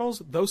Nuka-Cola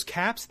bottles, those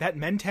caps, that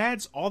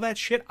Mentats, all that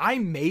shit, I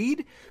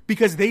made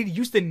because they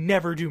used to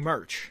never do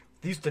merch.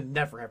 They used to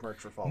never have merch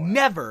for Fallout.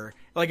 Never.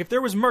 Like, if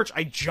there was merch,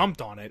 I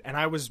jumped on it, and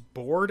I was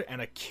bored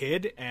and a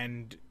kid,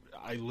 and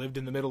I lived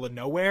in the middle of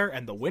nowhere,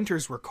 and the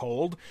winters were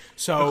cold,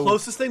 so... The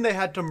closest thing they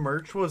had to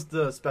merch was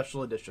the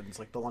special editions,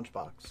 like the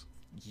lunchbox.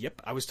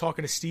 Yep. I was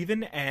talking to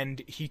Steven,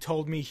 and he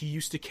told me he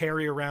used to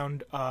carry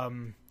around... let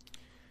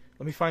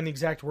me find the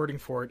exact wording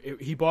for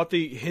it. He bought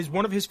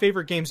one of his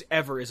favorite games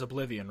ever is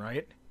Oblivion,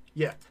 right?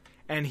 Yeah.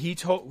 And he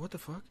told... What the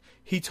fuck?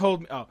 He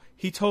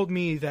told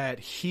me that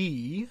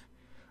he...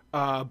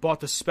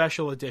 bought the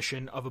special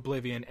edition of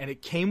Oblivion, and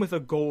it came with a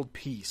gold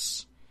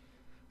piece,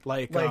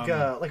 like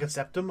a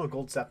septum, a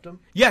gold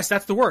septum. Yes,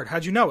 that's the word.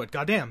 How'd you know it?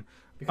 Goddamn!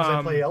 Because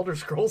I play Elder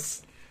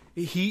Scrolls.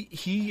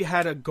 He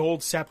had a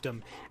gold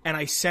septum, and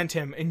I sent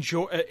him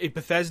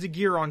Bethesda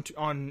Gear on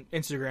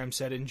Instagram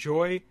said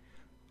enjoy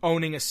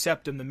owning a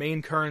septum, the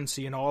main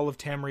currency in all of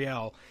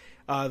Tamriel.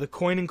 The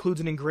coin includes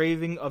an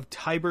engraving of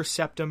Tiber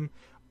Septum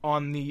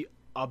on the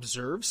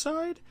observe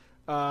side.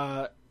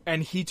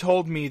 And he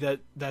told me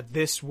that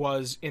this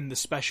was in the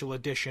special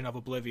edition of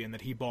Oblivion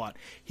that he bought.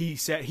 He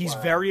said he's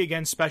very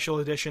against special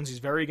editions. He's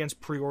very against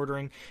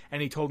pre-ordering.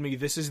 And he told me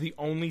this is the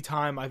only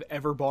time I've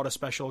ever bought a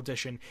special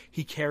edition.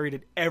 He carried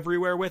it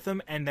everywhere with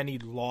him, and then he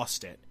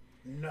lost it.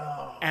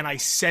 No. And I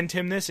sent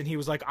him this, and he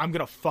was like, I'm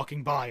going to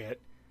fucking buy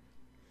it.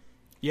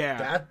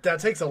 Yeah.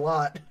 That takes a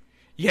lot.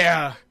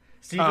 Yeah.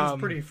 Steven's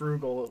pretty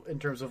frugal in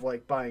terms of,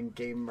 like, buying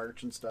game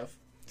merch and stuff.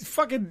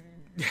 Fucking...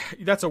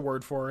 That's a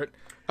word for it.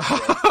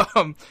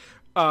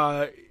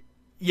 Yeah.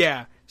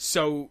 Yeah.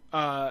 So,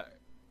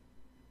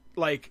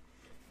 like,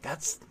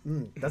 that's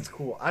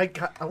cool. I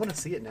want to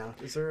see it now.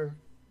 Is there?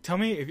 Tell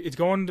me if it's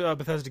going to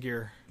Bethesda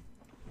Gear.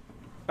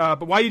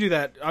 But while you do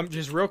that, I'm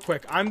just real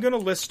quick. I'm gonna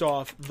list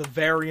off the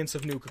variants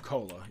of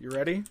Nuka-Cola. You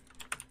ready?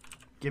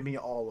 Give me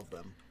all of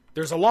them.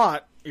 There's a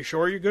lot. You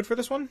sure you're good for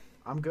this one?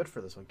 I'm good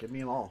for this one. Give me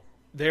them all.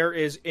 There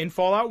is in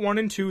Fallout 1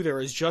 and 2. There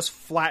is just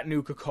flat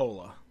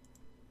Nuka-Cola.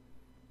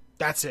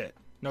 That's it.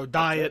 No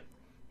diet,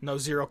 no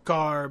zero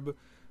carb,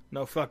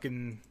 no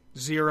fucking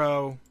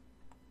zero.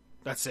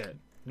 That's it.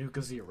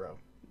 Nuka Zero.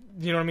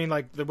 You know what I mean?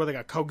 Like, what they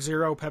got? Coke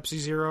Zero,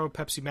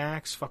 Pepsi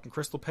Max, fucking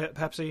Crystal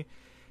Pepsi.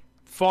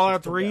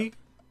 Fallout 3,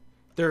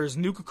 there's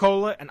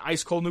Nuka-Cola and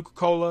Ice Cold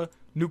Nuka-Cola,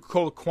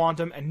 Nuka-Cola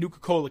Quantum, and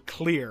Nuka-Cola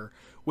Clear,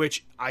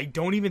 which I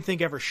don't even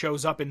think ever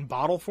shows up in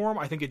bottle form.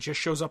 I think it just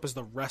shows up as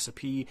the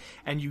recipe,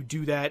 and you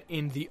do that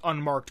in the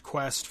unmarked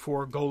quest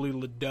for Goli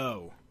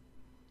Ledo.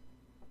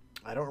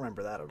 I don't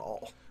remember that at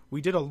all.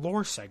 We did a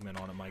lore segment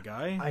on it, my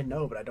guy. I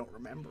know, but I don't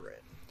remember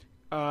it.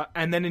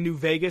 And then in New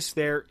Vegas,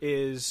 there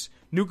is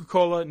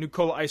Nuka-Cola,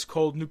 Nuka-Cola Ice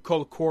Cold,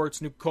 Nuka-Cola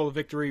Quartz, Nuka-Cola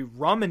Victory,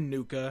 Rum and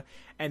Nuka,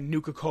 and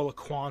Nuka-Cola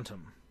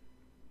Quantum.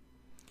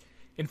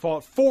 In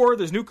Fallout 4,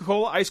 there's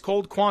Nuka-Cola Ice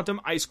Cold,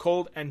 Quantum Ice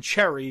Cold, and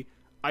Cherry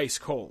Ice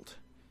Cold.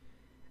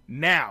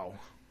 Now,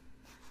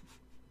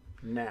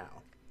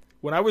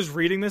 when I was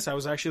reading this, I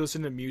was actually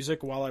listening to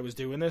music while I was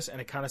doing this,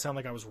 and it kind of sounded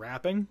like I was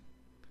rapping.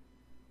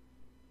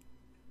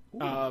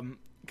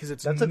 Because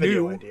it's That's a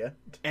video idea.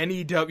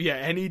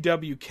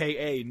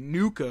 NEWKA,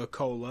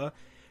 Nuka-Cola.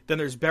 Then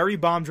there's Berry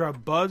Bomb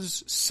Drop,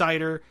 Buzz,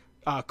 Cider,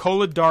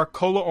 Cola Dark,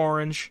 Cola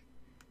Orange,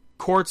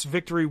 Quartz,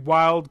 Victory,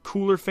 Wild,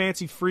 Cooler,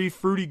 Fancy Free,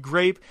 Fruity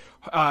Grape,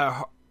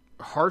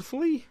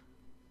 Hearthly,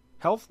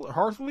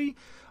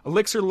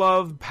 Elixir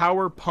Love,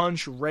 Power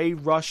Punch, Ray,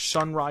 Rush,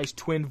 Sunrise,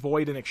 Twin,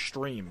 Void, and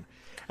Extreme.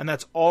 And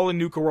that's all in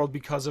Nuka World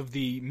because of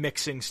the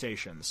mixing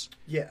stations.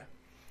 Yeah.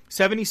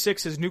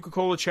 76 is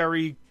Nuka-Cola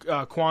Cherry,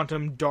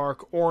 Quantum,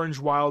 Dark, Orange,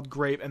 Wild,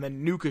 Grape, and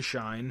then Nuka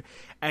Shine.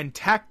 And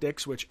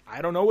Tactics, which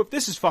I don't know if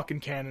this is fucking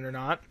canon or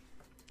not,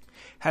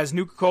 has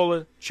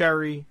Nuka-Cola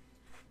Cherry,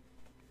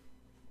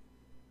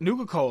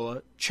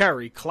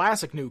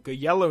 Classic Nuka,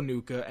 Yellow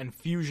Nuka, and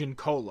Fusion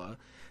Cola.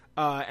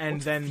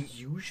 What's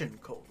Fusion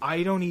Cola?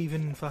 I don't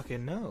even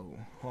fucking know.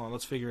 Hold on,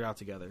 let's figure it out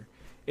together.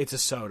 It's a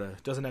soda.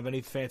 It doesn't have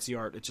any fancy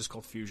art. It's just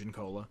called Fusion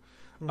Cola.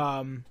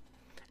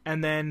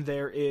 And then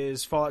there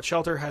is Fallout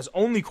Shelter has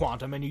only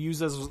Quantum, and you use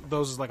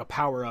those as like a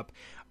power-up.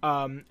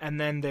 And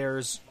then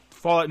there's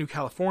Fallout New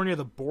California,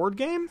 the board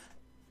game,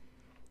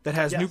 that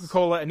has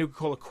Nuka-Cola and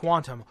Nuka-Cola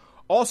Quantum.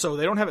 Also,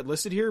 they don't have it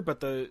listed here, but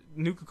the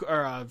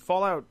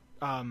Fallout...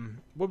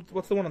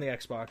 what's the one on the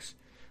Xbox?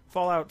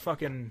 Fallout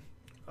fucking...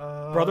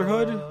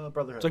 Brotherhood?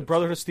 Brotherhood. It's like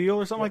Brotherhood of Steel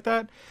or something like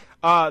that.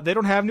 They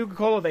don't have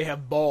Nuka-Cola, they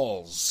have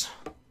Balls.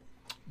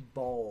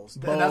 Balls.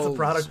 And that's a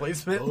product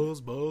placement?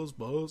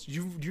 Balls. Do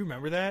you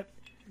remember that?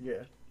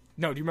 Yeah.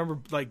 No, do you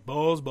remember, like,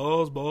 balls? Do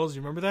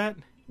you remember that?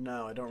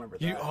 No, I don't remember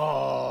that.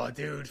 Oh,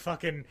 dude,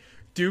 fucking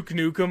Duke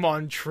Nukem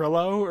on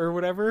Trillo or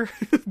whatever.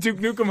 Duke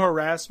Nukem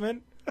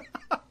Harassment.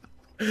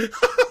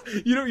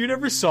 You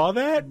never saw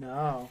that?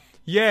 No.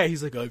 Yeah,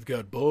 he's like, I've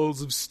got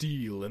balls of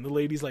steel. And the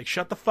lady's like,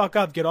 shut the fuck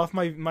up, get off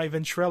my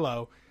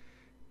Ventrilo.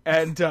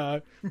 And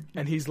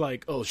he's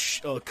like, I'll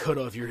cut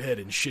off your head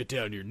and shit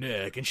down your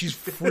neck. And she's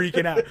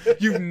freaking out.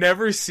 You've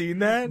never seen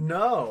that?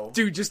 No.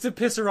 Dude, just to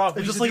piss her off.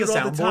 It's just like a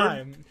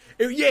soundboard?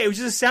 It was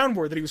just a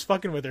soundboard that he was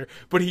fucking with her.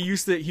 But he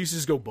used to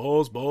just go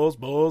balls,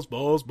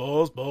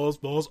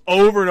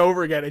 over and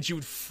over again. And she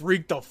would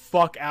freak the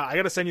fuck out. I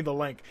gotta send you the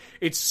link.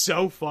 It's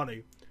so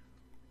funny.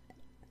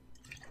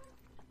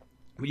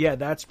 But yeah,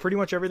 that's pretty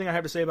much everything I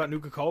have to say about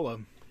Nuka-Cola.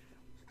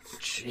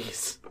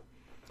 Jeez.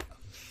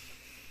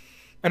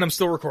 And I'm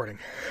still recording.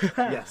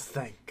 Yes,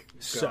 thank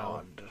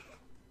God.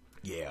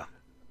 Yeah.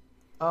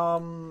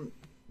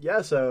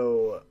 Yeah,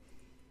 so...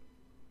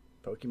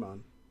 Pokemon.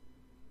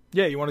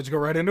 Yeah, you want to go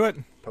right into it?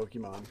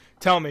 Pokemon.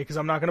 Tell me, because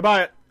I'm not going to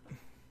buy it.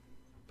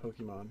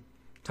 Pokemon.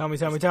 Tell me.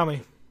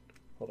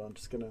 Hold on,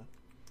 just gonna...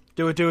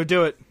 Do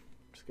it.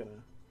 Just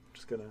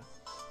gonna...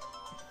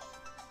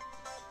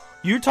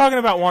 You're talking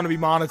about wanting to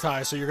be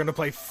monetized, so you're going to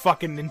play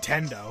fucking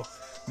Nintendo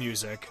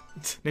music.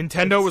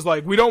 Nintendo was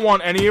like, we don't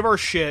want any of our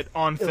shit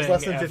on thing. It's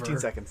less than ever. 15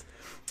 seconds.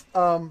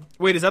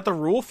 Wait, is that the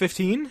rule?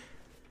 15?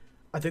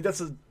 I think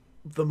that's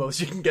the most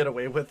you can get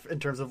away with in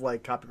terms of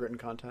like copywritten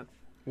content.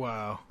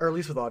 Wow. Or at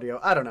least with audio.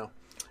 I don't know.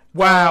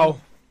 Wow.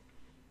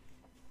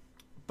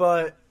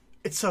 But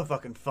it's so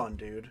fucking fun,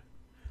 dude.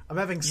 I'm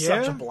having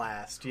such a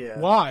blast. Yeah.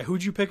 Why?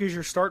 Who'd you pick as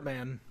your start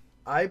man?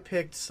 I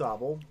picked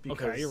Sobble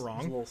because you're wrong.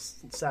 he's a little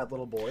sad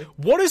little boy.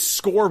 What does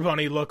Score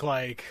Bunny look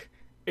like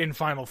in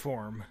final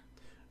form?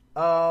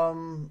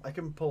 I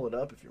can pull it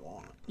up if you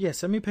want. Yeah,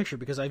 send me a picture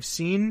because I've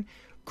seen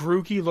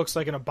Grookey looks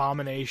like an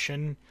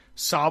abomination.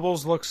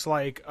 Sobbles looks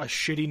like a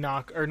shitty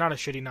not a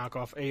shitty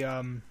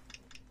knockoff.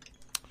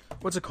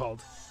 What's it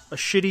called? A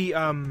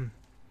shitty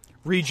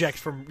reject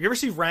from. You ever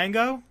see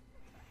Rango?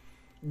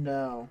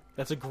 No.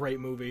 That's a great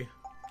movie.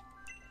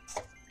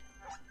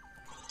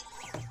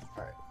 All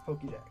right,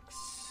 Pokédex.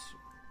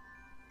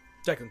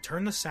 Declan,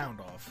 turn the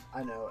sound off.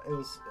 I know it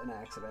was an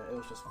accident. It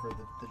was just for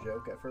the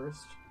joke at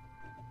first.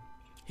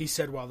 He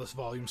said while this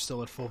volume's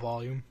still at full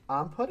volume.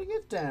 I'm putting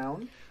it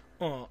down.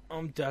 Oh,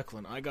 I'm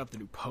Declan. I got the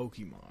new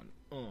Pokemon.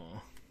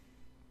 Oh.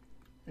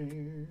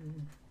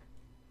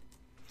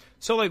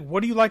 So, like,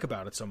 what do you like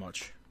about it so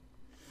much?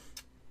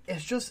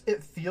 It's just,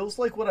 it feels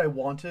like what I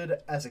wanted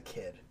as a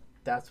kid.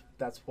 That's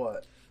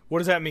what. What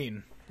does that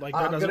mean? Like,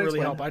 that doesn't really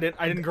help. I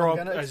didn't grow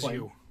up as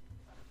you.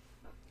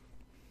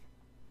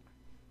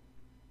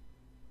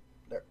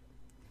 There.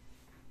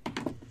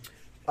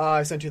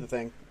 I sent you the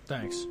thing.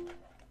 Thanks.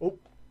 Oh.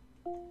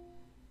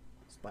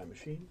 It's my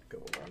machine. Go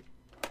away.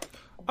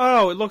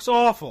 Oh, it looks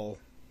awful.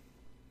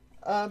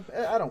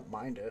 I don't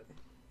mind it.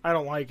 I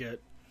don't like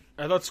it.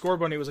 I thought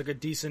Scorbunny was like a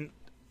decent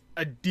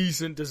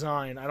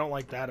design. I don't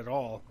like that at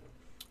all.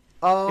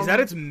 Is that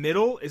its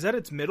middle? Is that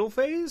its middle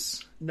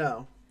phase?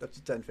 No, that's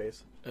its end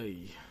phase.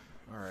 Ay,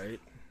 all right.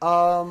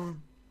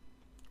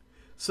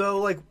 So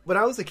like when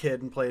I was a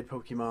kid and played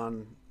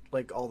Pokemon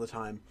like all the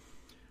time,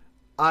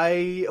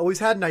 I always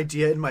had an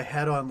idea in my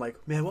head on like,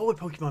 man, what would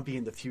Pokemon be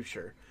in the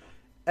future?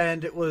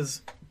 And it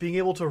was being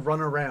able to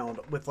run around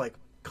with like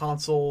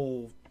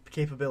console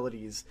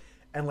capabilities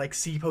and like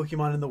see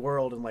Pokemon in the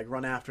world and like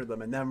run after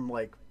them and then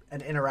like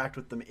and interact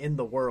with them in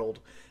the world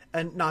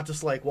and not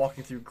just like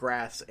walking through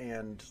grass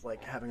and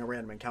like having a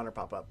random encounter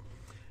pop up.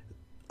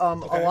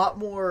 Okay. A lot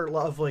more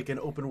of like an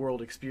open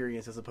world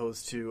experience as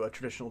opposed to a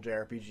traditional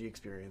JRPG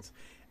experience.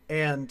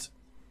 And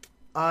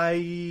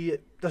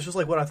that's just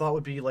like what I thought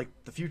would be like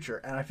the future.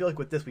 And I feel like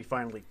with this we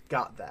finally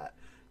got that.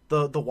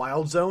 The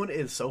Wild Zone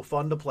is so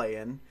fun to play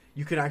in.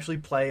 You can actually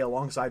play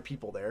alongside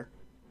people there.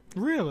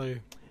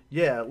 Really?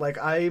 Yeah, like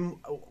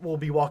will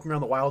be walking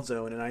around the Wild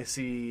Zone and I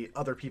see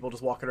other people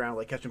just walking around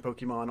like catching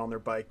Pokemon on their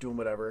bike, doing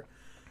whatever.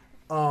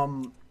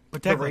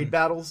 But the raid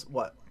battles,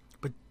 what?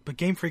 But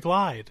Game Freak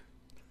lied.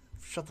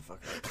 Shut the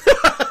fuck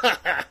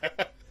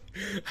up.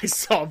 I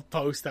saw a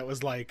post that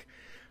was like,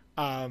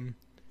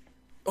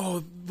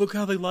 oh, look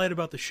how they lied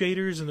about the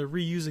shaders and they're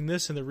reusing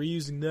this and they're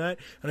reusing that,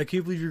 and I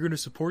can't believe you're going to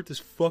support this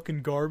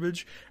fucking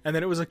garbage. And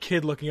then it was a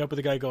kid looking up at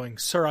the guy going,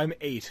 "Sir, I'm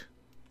 8."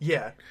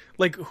 Yeah.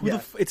 Like,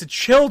 Yeah. It's a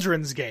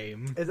children's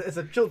game. It's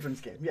a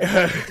children's game.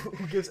 Yeah.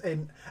 Who gives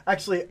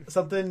actually,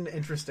 something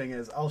interesting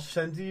is I'll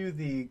send you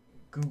the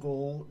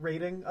Google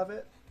rating of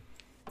it.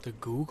 The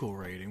Google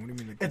rating? What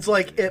do you mean? It's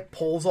like it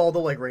pulls all the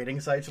like rating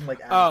sites and like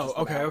Oh, averages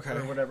them out okay.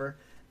 or whatever,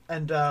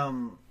 and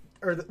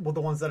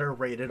the ones that are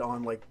rated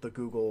on like the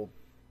Google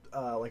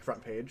like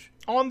front page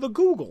on the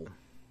Google.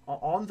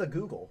 on the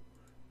Google.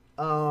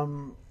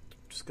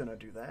 Just gonna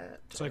do that.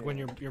 It's like when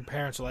your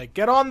parents are like,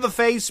 "Get on the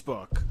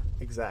Facebook."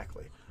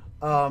 Exactly.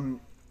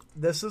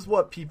 This is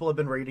what people have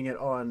been rating it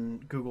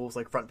on Google's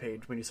like front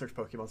page when you search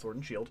Pokemon Sword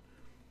and Shield.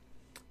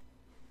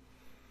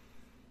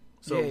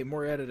 So, Yay,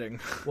 more editing.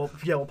 well,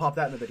 yeah, we'll pop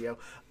that in the video.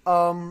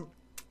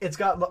 It's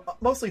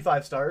got mostly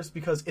 5 stars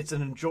because it's a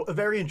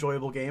very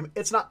enjoyable game.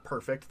 It's not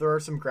perfect. There are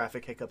some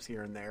graphic hiccups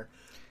here and there.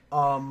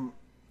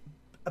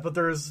 But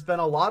there's been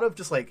a lot of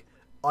just like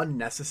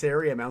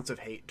unnecessary amounts of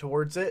hate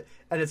towards it,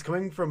 and it's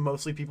coming from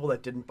mostly people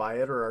that didn't buy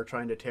it or are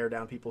trying to tear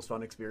down people's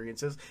fun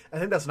experiences. I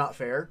think that's not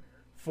fair.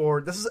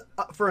 This is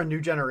for a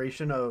new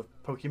generation of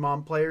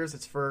Pokemon players.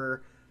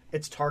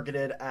 It's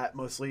targeted at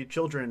mostly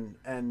children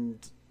and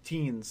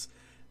teens.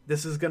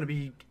 This is going to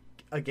be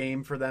a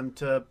game for them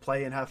to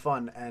play and have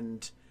fun,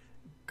 and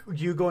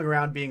you going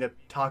around being a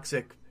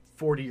toxic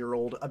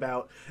 40-year-old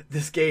about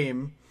this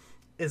game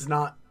is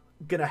not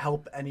going to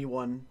help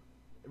anyone,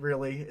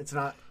 really. It's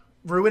not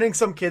ruining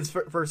some kids'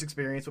 first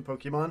experience with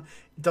Pokemon.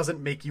 It doesn't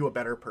make you a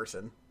better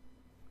person.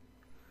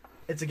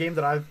 It's a game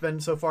that I've been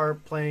so far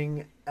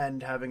playing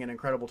and having an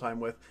incredible time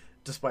with,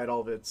 despite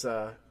all of its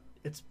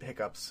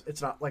hiccups.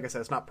 It's not, like I said,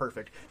 it's not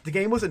perfect. The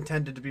game was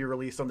intended to be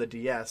released on the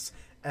DS,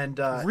 and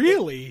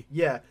Really?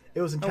 it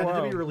was intended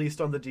wow. to be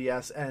released on the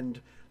DS,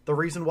 and the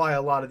reason why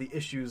a lot of the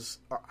issues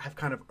have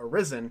kind of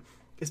arisen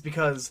is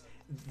because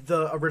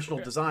the original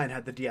design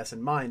had the DS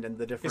in mind, and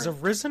the different... Is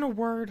arisen a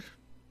word?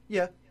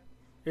 Yeah.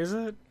 Is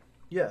it?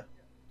 Yeah.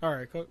 All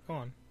right, go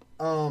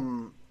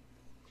on.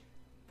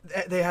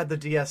 They had the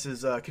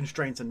DS's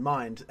constraints in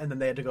mind, and then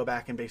they had to go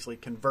back and basically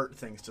convert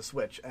things to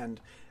Switch, and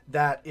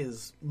that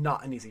is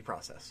not an easy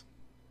process.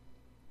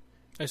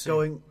 I see.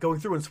 Going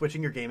through and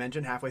switching your game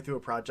engine halfway through a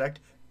project,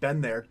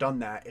 been there, done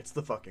that. It's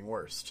the fucking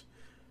worst.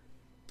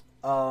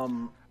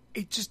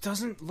 It just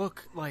doesn't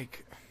look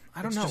like...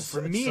 I don't It's know. just- For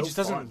it's me, so it just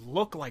doesn't fun.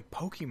 look like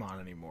Pokemon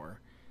anymore.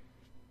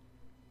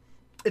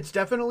 It's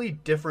definitely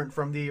different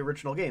from the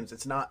original games.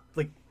 It's not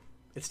like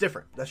it's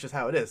different. That's just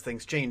how it is.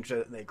 Things change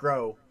and they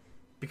grow,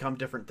 become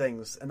different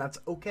things, and that's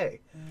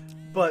okay.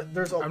 But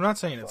there's I'm not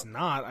saying it's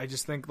not. I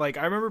just think, like,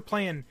 I remember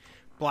playing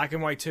Black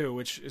and White 2,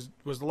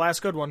 was the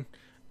last good one,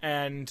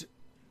 and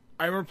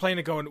I remember playing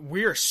it going,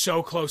 we are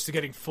so close to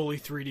getting fully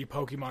 3D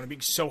Pokemon and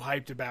being so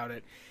hyped about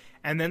it.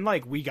 And then,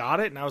 like, we got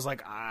it, and I was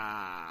like,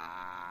 I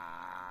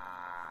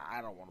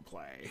don't want to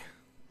play.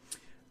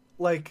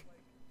 like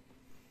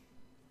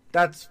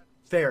that's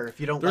fair. If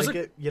you don't There's like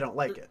it, you don't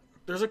like it.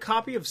 There's a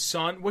copy of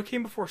Sun. What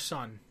came before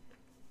Sun?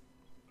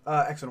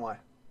 X and Y.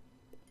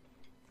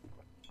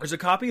 There's a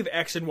copy of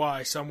X and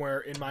Y somewhere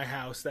in my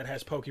house that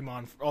has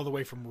Pokemon all the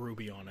way from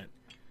Ruby on it.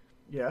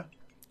 Yeah.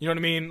 You know what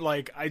I mean?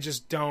 Like, I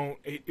just don't...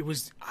 It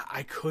was...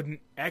 I couldn't...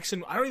 X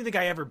and... I don't even think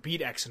I ever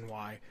beat X and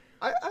Y.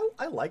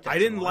 I liked X I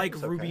didn't and Y. like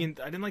It was Ruby okay. and...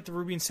 I didn't like the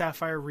Ruby and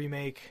Sapphire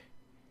remake.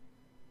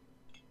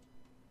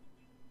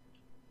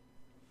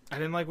 I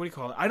didn't like... What do you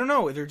call it? I don't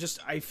know. They're just...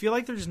 I feel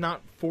like they're just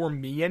not for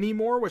me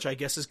anymore, which I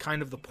guess is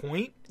kind of the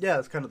point. Yeah,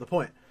 that's kind of the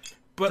point.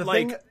 But, the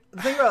like...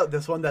 the thing about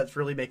this one that's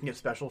really making it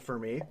special for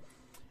me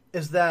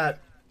is that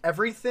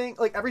everything,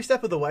 like every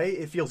step of the way,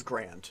 it feels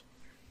grand.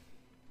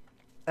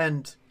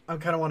 And I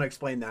kind of want to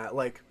explain that.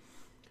 Like,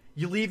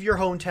 you leave your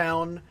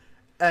hometown,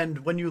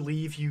 and when you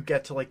leave, you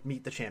get to like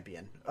meet the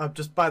champion.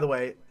 Just by the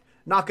way,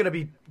 not going to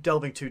be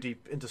delving too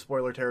deep into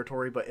spoiler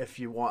territory, but if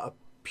you want a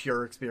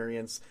pure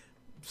experience,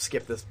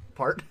 skip this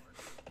part.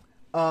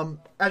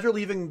 As you're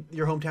leaving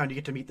your hometown, you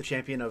get to meet the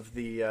champion of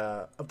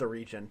the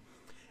region,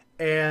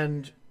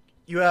 and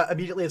you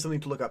immediately have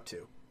something to look up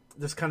to.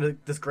 This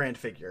grand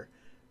figure.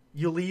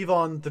 You leave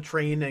on the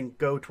train and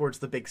go towards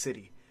the big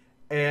city,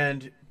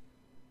 and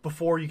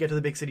before you get to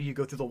the big city, you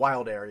go through the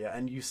wild area,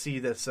 and you see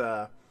this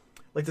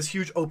this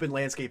huge open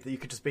landscape that you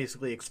could just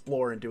basically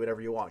explore and do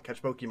whatever you want,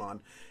 catch Pokemon,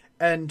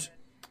 and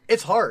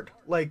it's hard.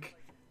 Like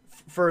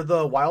for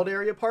the wild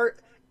area part,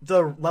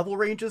 the level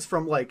ranges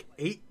from like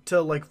 8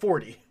 to like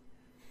 40.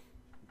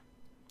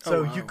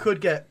 So you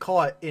could get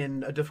caught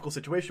in a difficult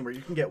situation where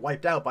you can get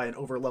wiped out by an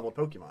over-leveled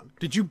Pokemon.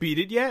 Did you beat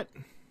it yet?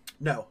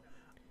 No.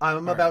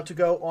 I'm about to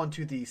go on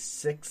to the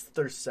 6th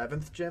or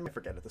 7th gym. I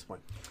forget at this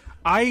point.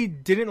 I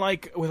didn't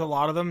like with a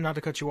lot of them, not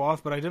to cut you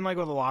off, but I didn't like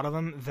with a lot of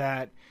them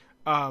that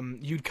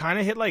you'd kind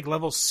of hit like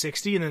level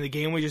 60 and then the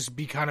game would just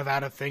be kind of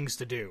out of things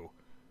to do.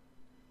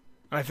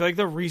 And I feel like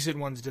the recent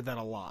ones did that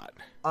a lot.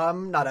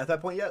 I'm not at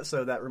that point yet,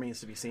 so that remains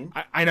to be seen.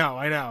 I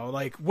know.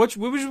 Like, what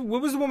was the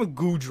one with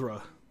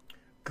Goodra?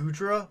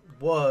 Goodra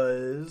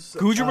was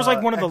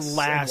like one of the X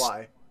last. and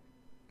Y.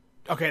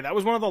 Okay, that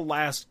was one of the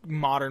last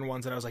modern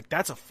ones that I was like,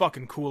 that's a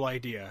fucking cool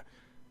idea.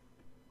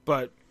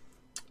 But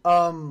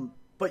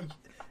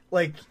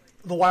like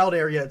the wild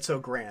area, it's so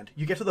grand.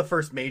 You get to the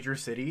first major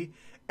city,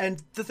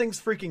 and the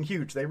thing's freaking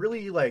huge. They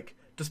really like,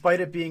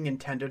 despite it being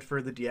intended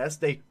for the DS,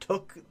 they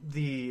took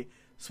the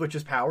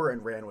Switch's power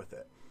and ran with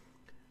it.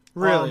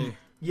 Really?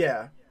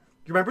 Yeah.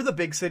 You remember the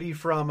big city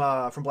from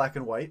Black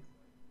and White?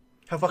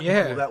 How fucking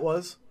cool that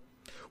was.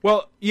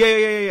 Well,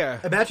 yeah.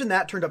 Imagine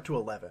that turned up to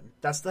 11.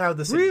 That's how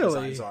the city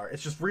designs are.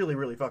 It's just really,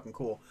 really fucking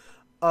cool.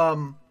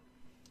 And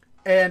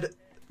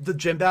the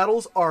gym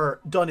battles are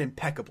done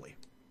impeccably.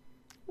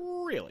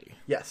 Really?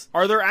 Yes.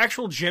 Are there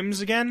actual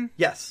gyms again?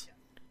 Yes.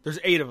 There's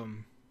 8 of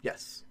them.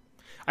 Yes.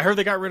 I heard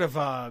they got rid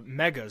of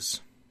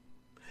Megas.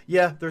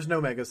 Yeah, there's no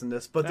Megas in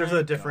this, but there's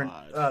a different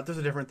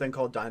thing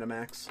called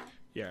Dynamax.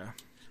 Yeah.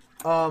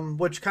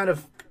 Which kind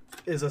of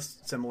is a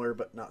similar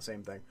but not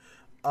same thing.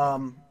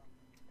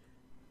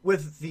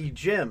 With the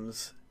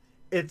gyms,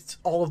 it's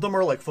all of them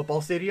are like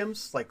football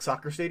stadiums, like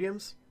soccer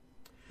stadiums.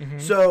 Mm-hmm.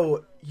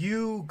 So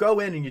you go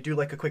in and you do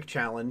like a quick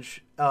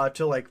challenge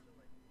to like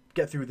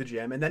get through the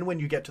gym, and then when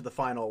you get to the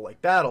final like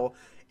battle,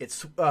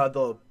 it's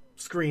the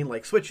screen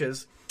like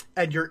switches,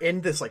 and you're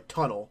in this like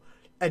tunnel,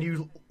 and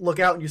you look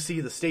out and you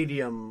see the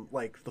stadium,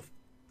 like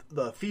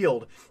the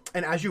field,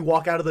 and as you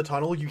walk out of the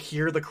tunnel, you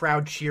hear the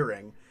crowd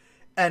cheering,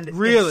 and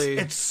really,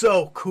 it's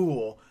so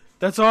cool.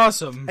 That's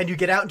awesome. And you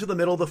get out into the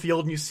middle of the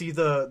field and you see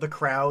the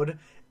crowd,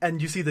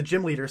 and you see the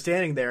gym leader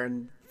standing there,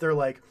 and they're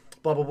like,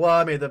 blah, blah,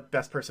 blah, may the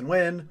best person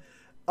win.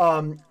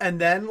 And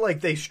then,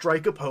 like, they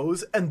strike a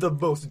pose, and the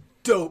most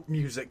dope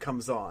music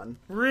comes on.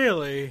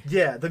 Really?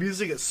 Yeah, the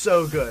music is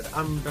so good.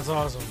 That's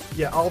awesome.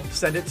 Yeah, I'll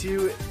send it to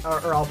you,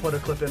 or I'll put a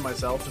clip in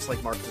myself, just,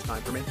 like, mark this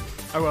time for me.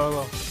 I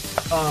will.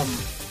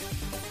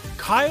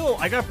 Kyle,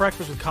 I got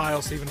breakfast with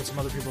Kyle, Steven, and some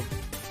other people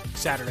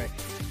Saturday.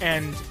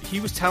 And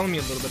he was telling me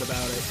a little bit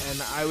about it,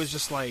 and I was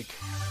just like,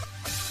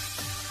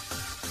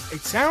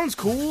 it sounds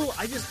cool.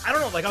 I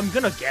don't know, like, I'm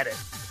gonna get it.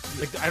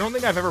 Like, I don't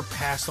think I've ever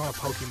passed on a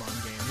Pokemon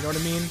game, you know what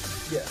I mean?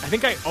 Yeah. I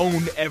think I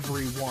own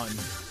every one,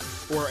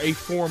 or a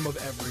form of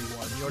every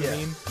one, you know what I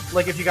mean?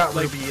 Like, if you got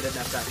Ruby and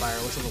Sapphire,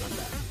 or something like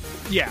that.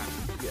 Yeah.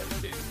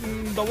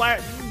 I'm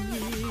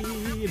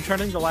trying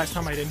to think the last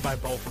time I didn't buy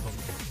both of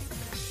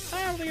them.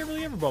 I don't think I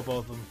really ever bought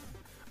both of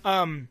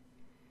them.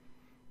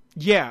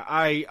 Yeah,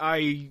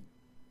 I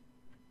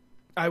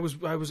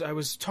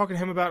was talking to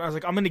him about it. I was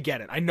like, I'm going to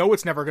get it. I know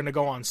it's never going to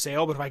go on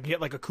sale, but if I can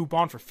get like a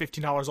coupon for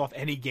 $15 off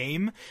any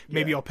game,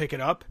 maybe I'll pick it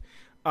up.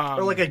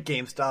 Or like a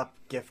GameStop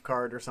gift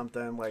card or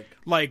something.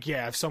 Like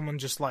yeah, if someone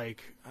just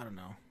like, I don't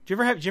know. Do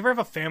you ever have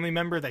a family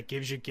member that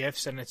gives you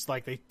gifts and it's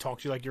like they talk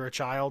to you like you're a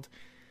child?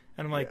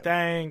 And I'm like,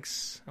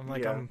 thanks. I'm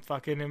like, I'm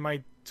fucking in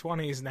my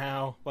 20s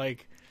now.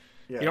 Like,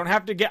 you don't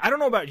have to get... I don't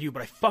know about you,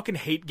 but I fucking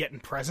hate getting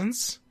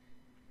presents.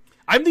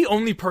 I'm the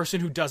only person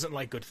who doesn't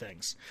like good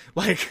things.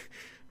 Like...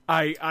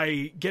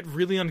 I get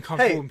really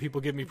uncomfortable when people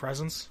give me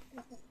presents.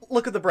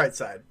 Look at the bright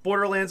side.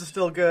 Borderlands is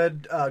still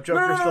good.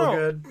 Joker's still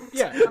good.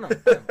 Yeah, I know.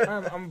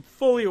 I'm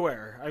fully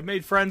aware. I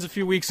made friends a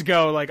few weeks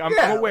ago. Like, I'm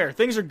aware.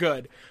 Things are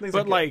good.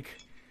 But,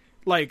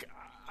 like,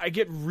 I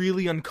get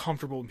really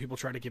uncomfortable when people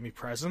try to give me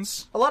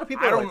presents. A lot of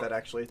people are like that,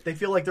 actually. They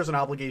feel like there's an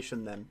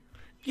obligation then.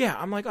 Yeah,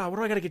 I'm like, oh, what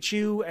do I got to get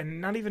you? And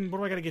not even, what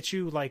do I got to get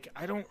you? Like,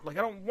 I don't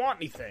want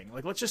anything.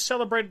 Like, let's just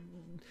celebrate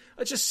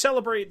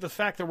the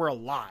fact that we're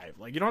alive.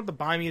 Like, you don't have to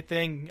buy me a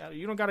thing.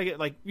 You don't got to get,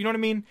 like, you know what I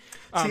mean?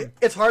 See,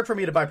 it's hard for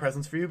me to buy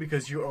presents for you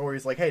because you're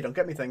always like, hey, don't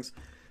get me things.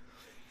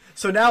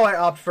 So now I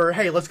opt for,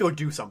 hey, let's go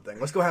do something.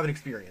 Let's go have an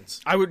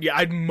experience.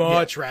 I'd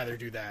much rather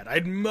do that.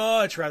 I'd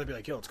much rather be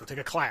like, yo, let's go take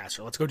a class,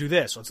 or let's go do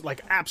this. Let's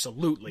like,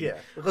 absolutely. Yeah.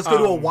 Let's go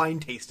to a wine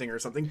tasting or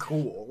something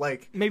cool.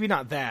 Like, maybe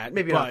not that.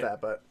 maybe not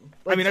that, but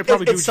I mean, I'd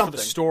probably do it for the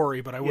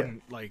story, but I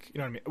wouldn't like, you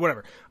know what I mean?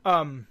 Whatever.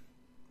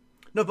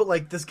 No, but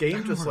like this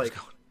game just like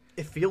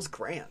it feels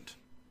grand.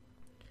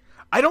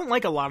 I don't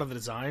like a lot of the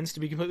designs, to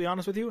be completely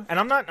honest with you, and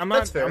I'm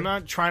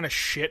not trying to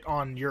shit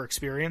on your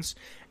experience,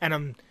 and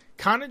I'm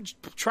kind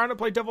of trying to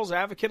play devil's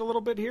advocate a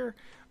little bit here.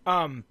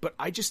 But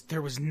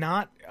there was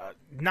not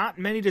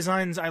many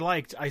designs I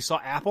liked. I saw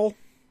Apple,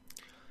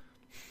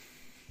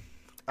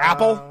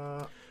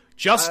 Apple,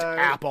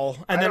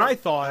 and then I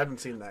thought I haven't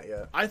seen that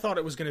yet. I thought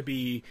it was going to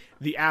be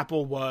the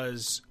Apple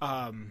was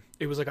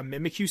it was like a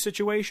Mimikyu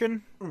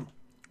situation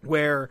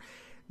where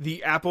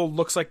the apple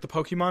looks like the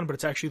Pokemon, but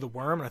it's actually the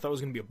worm, and I thought it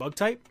was going to be a bug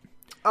type.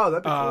 Oh,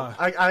 that'd be cool.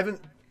 I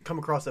haven't come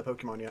across that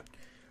Pokemon yet.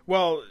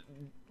 Well,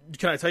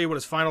 can I tell you what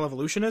his final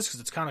evolution is? Because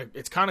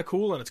it's kind of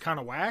cool and it's kind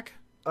of whack.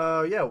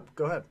 Yeah,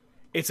 go ahead.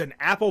 It's an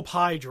apple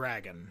pie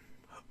dragon.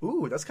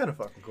 Ooh, that's kind of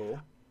fucking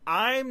cool.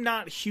 I'm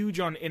not huge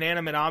on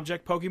inanimate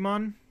object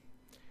Pokemon.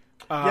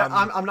 Yeah,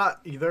 I'm not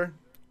either.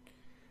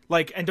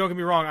 Like, and don't get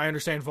me wrong, I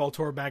understand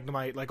Voltorb,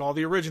 Magnemite, like all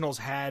the originals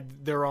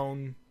had their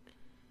own.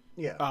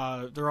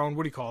 Yeah. Their own,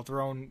 what do you call it?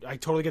 Their own, I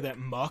totally get that.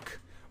 Muck.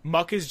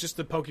 Muck is just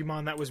the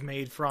Pokemon that was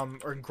made from,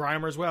 or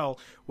Grimer as well,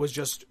 was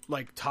just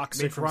like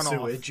toxic made from runoff.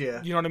 Sewage,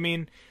 yeah. You know what I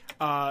mean?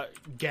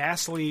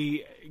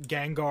 Ghastly,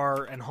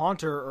 Gengar, and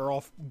Haunter are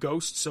all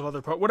ghosts of other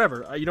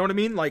whatever. You know what I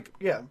mean? Like,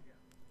 yeah.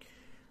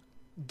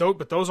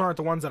 But those aren't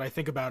the ones that I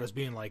think about as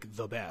being like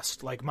the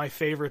best. Like my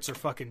favorites are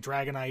fucking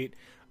Dragonite.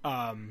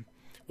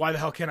 Why the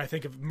hell can't I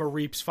think of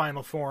Mareep's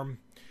final form?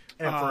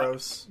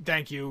 Ampharos.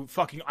 Thank you.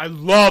 Fucking, I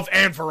love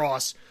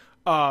Ampharos.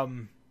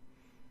 Yo,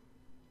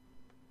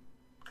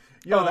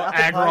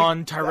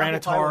 Aggron,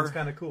 Tyranitar. It's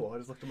kind of cool. I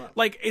just looked them up.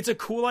 Like, it's a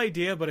cool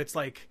idea, but it's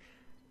like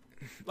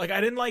I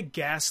didn't like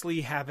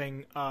Ghastly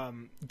having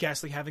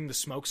the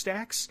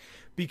smokestacks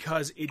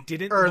because it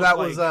didn't. Or look that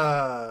like, was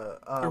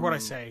or what I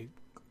say,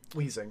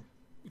 Wheezing.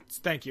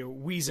 Thank you,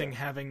 Wheezing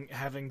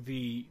having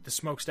the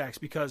smokestacks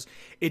because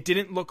it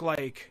didn't look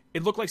like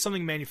it looked like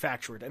something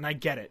manufactured, and I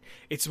get it.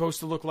 It's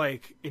supposed to look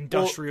like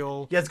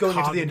industrial. Well, yeah, it's going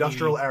into the cogny.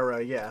 industrial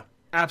era. Yeah.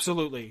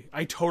 Absolutely.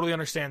 I totally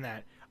understand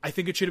that. I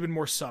think it should have been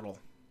more subtle.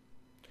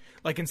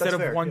 Like, instead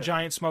of one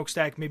giant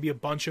smokestack, maybe a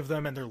bunch of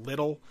them, and they're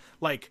little.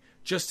 Like,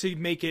 just to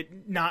make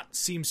it not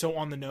seem so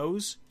on the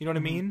nose. You know what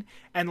I mean?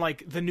 And,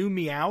 like, the new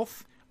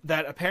Meowth,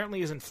 that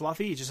apparently isn't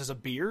fluffy, it just has a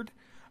beard.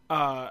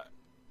 I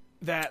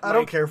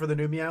don't care for the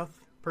new Meowth,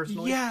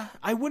 personally. Yeah,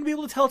 I wouldn't be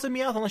able to tell it's a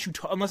Meowth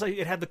unless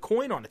it had the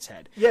coin on its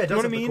head. Yeah, it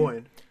does you know have the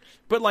coin.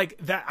 But, like,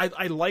 that,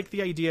 I like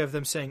the idea of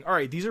them saying, all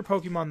right, these are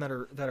Pokemon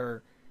that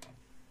are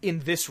in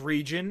this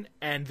region,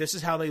 and this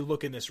is how they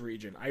look in this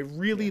region. I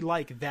really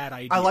like that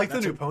idea. I like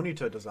the new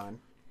Ponyta design.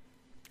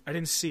 I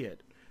didn't see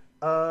it.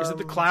 Is it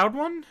the cloud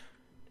one?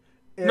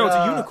 No, it's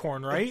a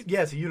unicorn, right?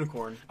 It's a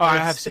unicorn. Oh, I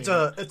have seen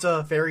it. It's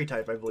a fairy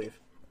type, I believe.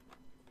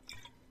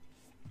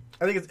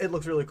 I think it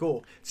looks really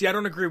cool. See, I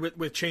don't agree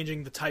with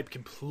changing the type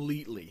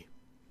completely.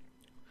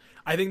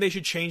 I think they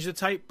should change the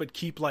type, but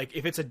keep, like,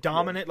 if it's a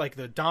dominant, like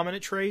the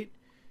dominant trait,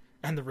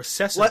 and the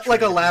recessive trait,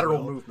 like a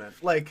lateral movement.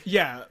 Like,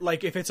 yeah,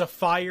 like if it's a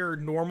fire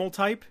normal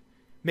type,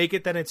 make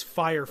it that it's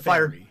fire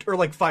fairy. Or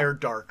like fire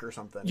dark or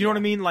something. You know what I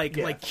mean?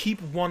 Like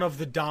keep one of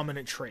the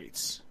dominant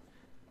traits.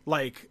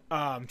 Like,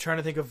 trying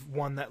to think of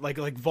one that like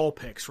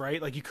Vulpix, right?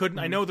 Like you couldn't.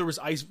 I know there was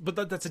ice,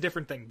 but that's a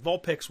different thing.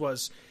 Vulpix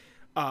was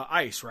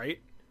ice, right?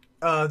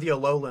 The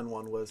Alolan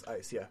one was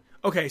ice. Yeah.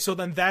 Okay, so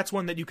then that's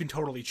one that you can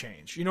totally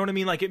change. You know what I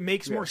mean? Like it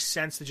makes more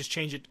sense to just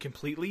change it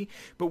completely.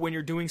 But when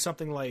you're doing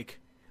something like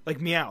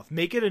Meowth,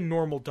 make it a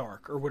normal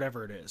dark or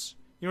whatever it is.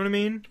 You know what I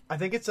mean? I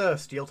think it's a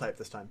steel type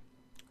this time.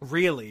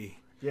 Really?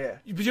 Yeah.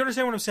 But you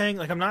understand what I'm saying?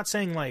 Like, I'm not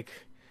saying like...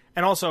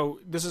 And also,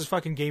 this is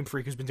fucking Game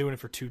Freak who's been doing it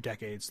for 2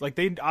 decades. Like,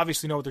 they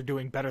obviously know what they're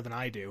doing better than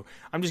I do.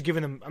 I'm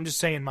just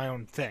saying my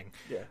own thing.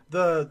 Yeah.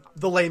 The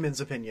layman's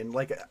opinion.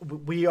 Like,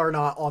 we are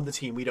not on the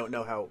team. We don't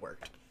know how it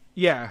worked.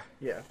 Yeah.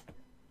 Yeah.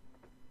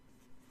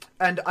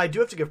 And I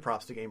do have to give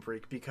props to Game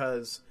Freak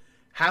because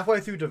halfway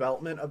through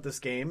development of this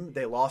game,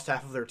 they lost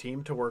half of their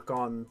team to work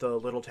on the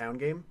Little Town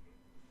game.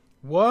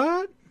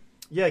 What?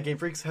 Yeah, Game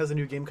Freaks has a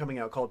new game coming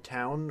out called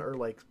Town, or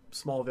like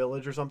Small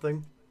Village or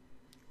something.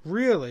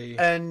 Really?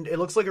 And it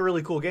looks like a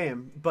really cool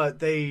game, but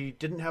they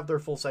didn't have their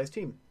full-size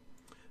team.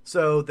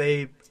 So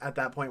they, at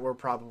that point, were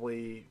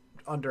probably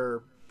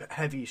under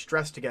heavy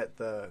stress to get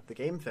the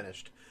game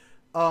finished.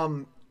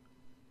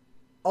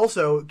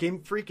 Also,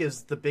 Game Freak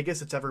is the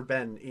biggest it's ever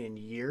been in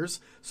years,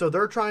 so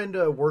they're trying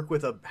to work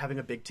with having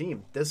a big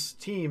team. This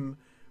team,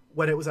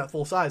 when it was at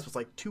full size, was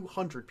like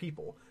 200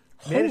 people.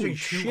 Managing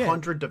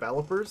 200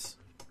 developers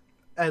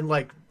and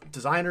like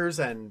designers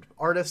and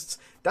artists,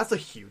 that's a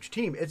huge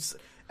team.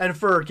 And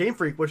for Game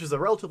Freak, which is a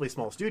relatively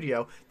small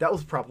studio, that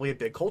was probably a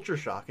big culture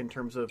shock in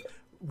terms of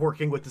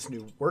working with this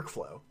new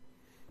workflow.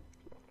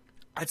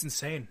 That's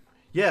insane.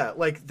 Yeah,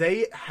 like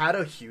they had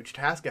a huge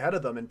task ahead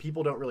of them, and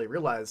people don't really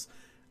realize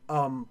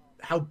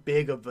how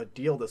big of a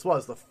deal this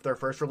was. Their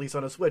first release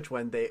on a Switch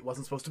when it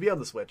wasn't supposed to be on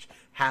the Switch.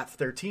 Half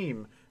their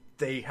team,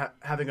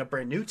 having a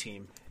brand new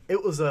team.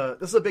 This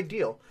is a big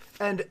deal,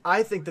 and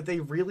I think that they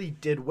really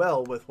did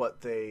well with with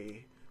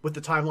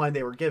the timeline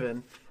they were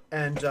given,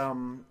 and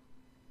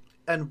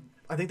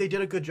I think they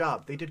did a good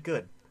job. They did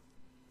good.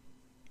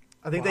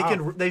 I think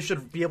they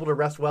should be able to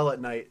rest well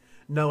at night,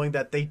 knowing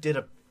that they did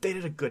a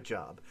good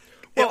job.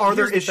 Well, are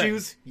there here's the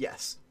issues? thing.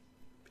 Yes.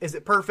 Is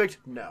it perfect?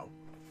 No.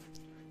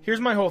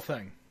 Here's my whole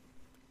thing.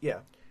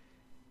 Yeah.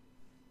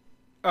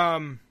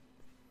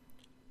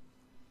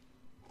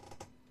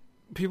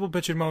 People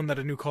bitch and moan that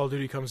a new Call of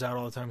Duty comes out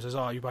all the time. Says,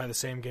 "Oh, you buy the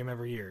same game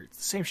every year." It's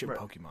the same shit with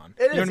Pokemon.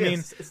 It you know is, what I mean?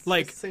 yes. It's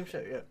like the same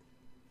shit. Yeah.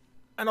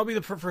 And I'll be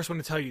the first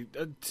one to tell you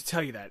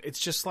that. It's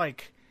just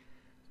like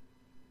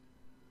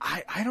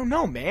I don't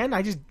know, man.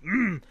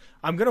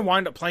 I'm gonna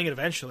wind up playing it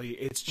eventually.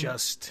 It's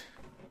just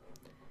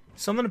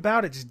something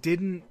about it just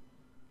didn't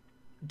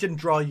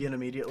draw you in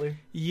immediately.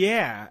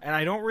 Yeah, and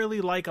I don't really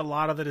like a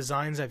lot of the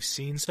designs I've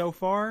seen so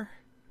far.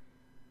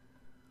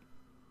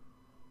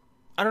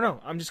 I don't know.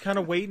 I'm just kind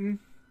of waiting.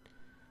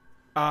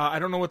 I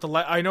don't know what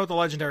I know what the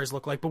legendaries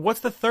look like, but what's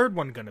the third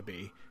one gonna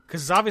be?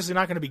 Because it's obviously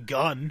not gonna be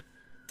Gun.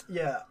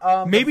 Yeah.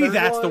 Maybe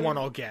that's the one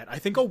I'll get. I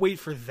think I'll wait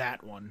for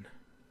that one.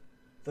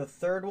 The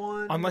third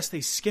one, unless they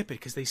skip it,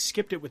 because they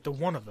skipped it with the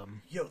one of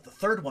them. Yo, the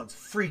third one's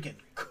freaking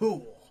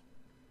cool.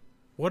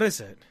 What is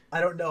it? I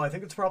don't know. I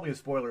think it's probably a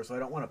spoiler, so I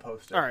don't want to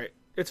post it. All right,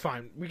 it's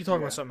fine. We can talk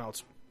about something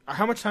else.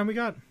 How much time we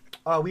got?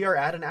 We are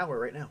at an hour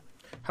right now.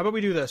 How about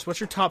we do this? What's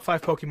your top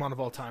 5 Pokemon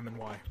of all time and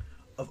why?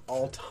 Of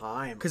all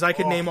time? Because I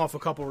could name off a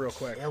couple real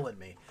quick. Killing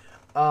me.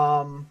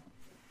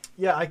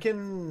 Yeah, I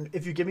can.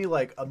 If you give me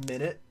like a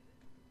minute.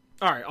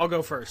 All right, I'll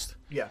go first.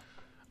 Yeah.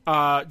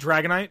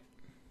 Dragonite,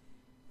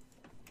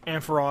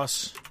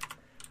 Ampharos.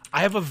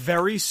 I have a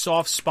very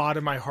soft spot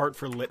in my heart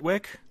for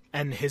Litwick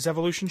and his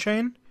evolution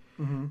chain.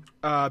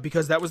 Mm-hmm.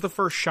 Because that was the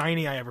first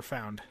shiny I ever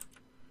found.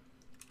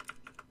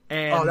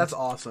 And that's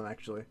awesome,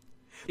 actually.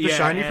 The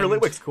shiny for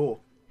Litwick's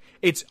cool.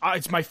 It's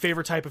my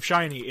favorite type of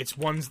shiny. It's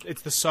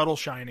the subtle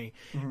shiny.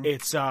 Mm-hmm.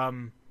 It's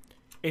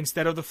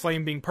instead of the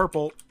flame being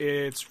purple,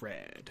 it's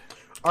red.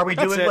 Are we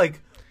doing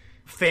like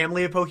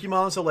family of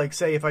Pokemon? So like,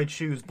 say if I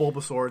choose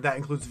Bulbasaur, that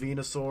includes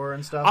Venusaur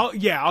and stuff. I'll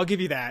give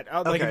you that.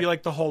 I'll give you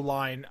like the whole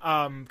line.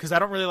 Because I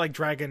don't really like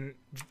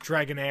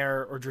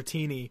Dragonair or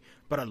Dratini,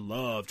 but I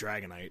love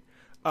Dragonite.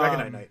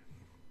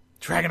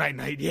 Dragonite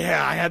Knight.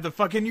 Yeah, I had the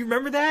fucking. You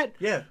remember that?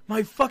 Yeah.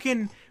 My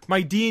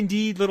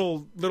D&D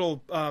little.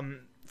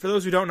 For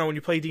those who don't know, when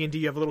you play D&D,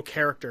 you have a little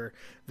character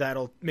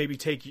that'll maybe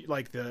take you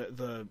like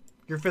the.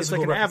 Your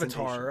physical, it's like an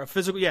avatar, a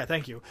physical. Yeah,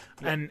 thank you.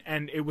 Yeah.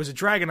 And it was a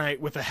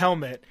Dragonite with a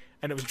helmet,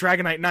 and it was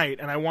Dragonite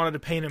Knight, and I wanted to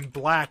paint him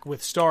black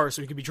with stars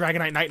so he could be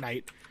Dragonite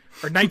Knight,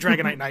 or Night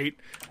Dragonite Knight.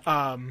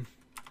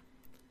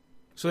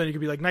 So then you could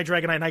be like Night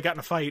Dragonite Knight got in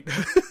a fight.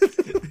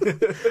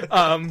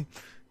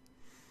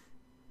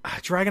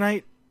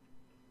 Dragonite,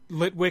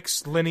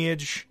 Litwick's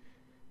lineage.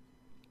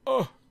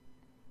 Oh,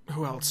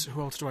 who else? Who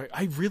else do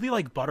I really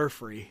like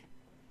Butterfree.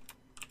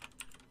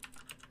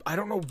 I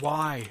don't know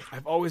why.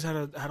 I've always had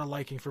a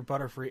liking for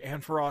Butterfree.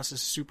 Ampharos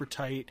is super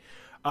tight.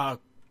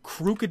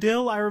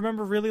 Krookodile I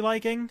remember really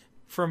liking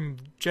from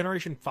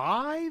Generation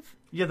 5?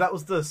 Yeah, that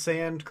was the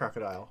sand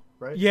crocodile,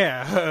 right?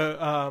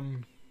 Yeah.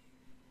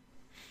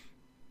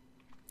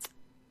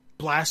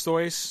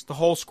 Blastoise, the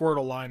whole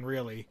Squirtle line,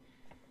 really.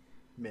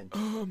 Mint.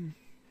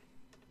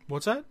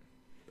 What's that?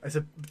 I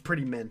said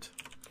pretty mint.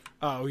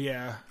 Oh,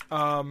 yeah.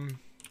 I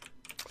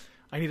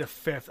need a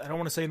fifth. I don't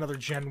want to say another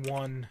Gen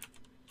 1.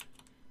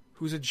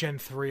 Who's a Gen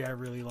 3 I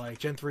really like?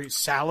 Gen 3,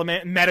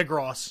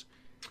 Metagross.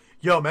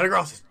 Yo,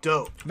 Metagross is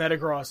dope.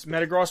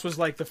 Metagross was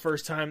like the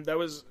first time.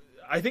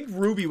 I think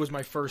Ruby was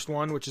my first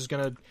one, which is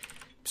going to...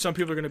 Some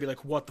people are going to be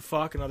like, what the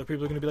fuck? And other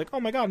people are going to be like, oh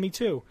my god, me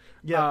too.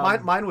 Yeah,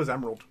 mine was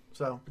Emerald,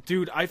 so...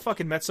 Dude, I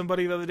fucking met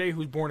somebody the other day who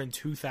was born in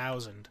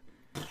 2000.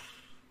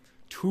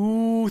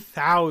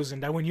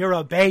 2000. When you're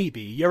a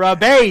baby.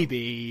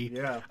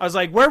 Yeah. I was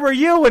like, where were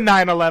you when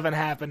 9/11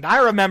 happened?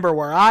 I remember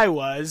where I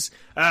was.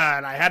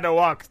 And I had to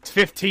walk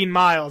 15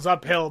 miles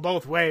uphill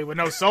both ways with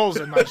no soles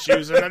in my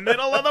shoes in the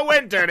middle of the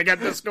winter to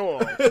get to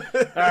school.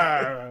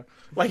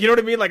 Like, you know what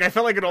I mean? Like, I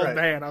felt like an old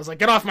man. I was like,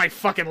 get off my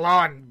fucking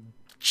lawn,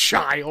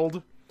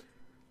 child.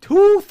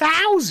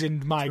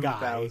 2000, my guy.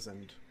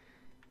 2000.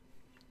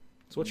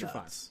 So what's your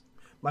 5?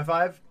 My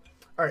 5?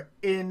 All right,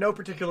 in no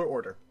particular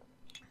order.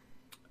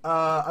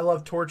 I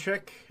love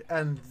Torchic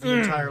and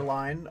the entire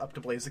line up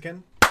to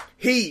Blaziken.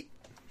 Heat.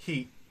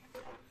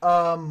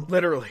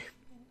 Literally.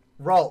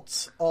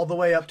 Ralts all the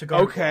way up to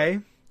Gardevoir. Okay.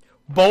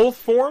 Both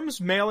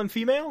forms, male and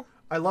female?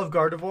 I love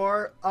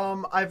Gardevoir.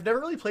 I've never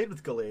really played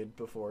with Gallade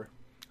before.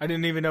 I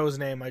didn't even know his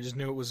name. I just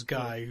knew it was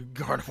Guy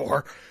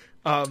Gardevoir.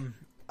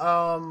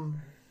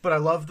 But I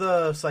love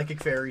the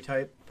Psychic Fairy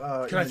type.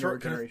 Can I throw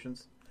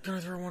generations? Can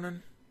I throw one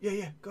in?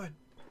 Yeah. Go ahead.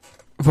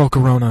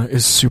 Volcarona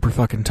is super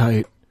fucking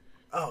tight.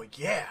 Oh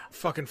yeah.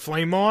 Fucking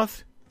Flame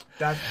Moth?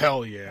 That's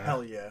hell yeah.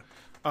 Hell yeah.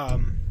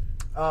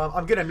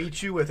 I'm gonna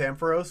meet you with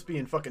Ampharos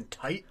being fucking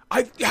tight.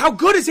 How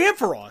good is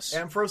Ampharos?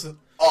 Ampharos is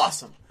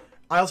awesome.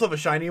 I also have a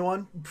shiny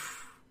one.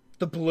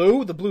 The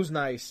blue's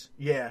nice.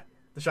 Yeah,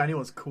 the shiny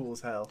one's cool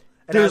as hell.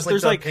 And There's it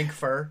has, like, like pink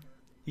fur.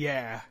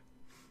 Yeah.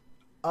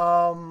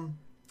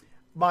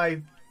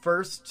 My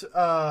first,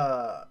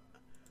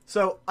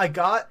 so I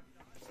got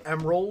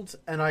Emerald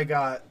and I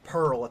got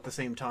Pearl at the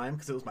same time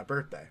because it was my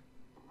birthday.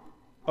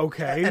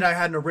 Okay. And I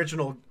had an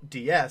original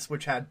DS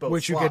which had both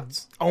Which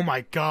slots. you could. Oh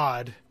my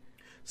god. Dude,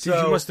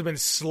 So you must have been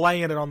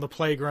slaying it on the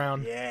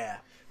playground. yeah.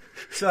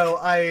 So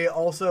I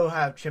also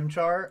have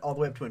Chimchar all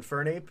the way up to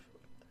Infernape.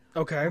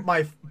 Okay.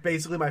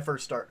 Basically my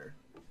first starter.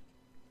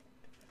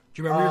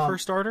 Do you remember your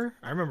first starter?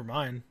 I remember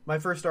mine. My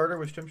first starter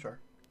was Chimchar.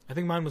 I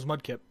think mine was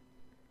Mudkip.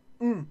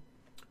 Mine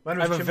was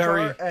I have a Chimchar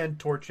very- and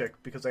Torchic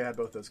because I had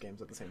both those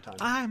games at the same time.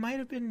 It might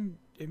have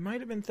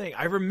been thing.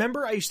 I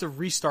remember I used to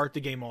restart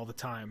the game all the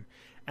time.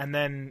 And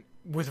then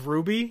with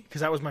Ruby,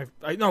 because that was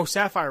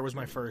Sapphire was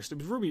my first. It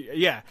was Ruby,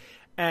 yeah.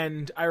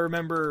 And I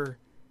remember...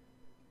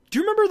 Do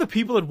you remember the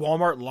people at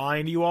Walmart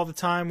lying to you all the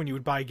time when you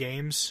would buy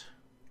games?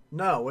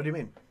 No, what do you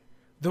mean?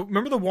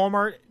 Remember the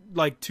Walmart,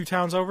 like, 2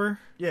 towns over?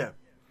 Yeah.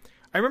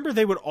 I remember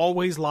they would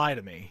always lie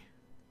to me.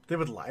 They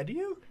would lie to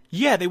you?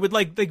 Yeah, they would,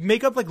 like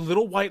make up, like,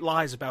 little white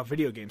lies about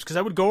video games. Because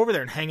I would go over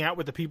there and hang out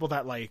with the people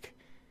that, like,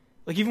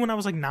 even when I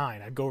was, like,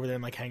 9, I'd go over there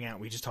and, like, hang out.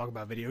 We just talk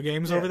about video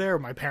games over there.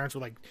 My parents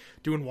were, like,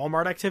 doing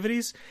Walmart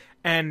activities.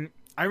 And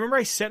I remember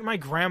I sent my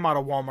grandma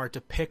to Walmart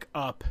to pick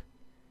up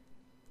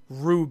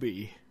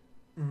Ruby.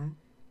 Mm-hmm.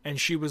 And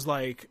she was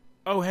like,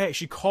 oh, hey.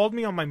 She called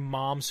me on my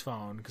mom's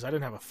phone. Because I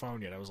didn't have a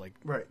phone yet. I was, like,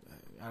 Right.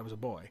 I was a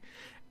boy.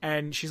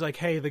 And she's like,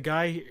 hey,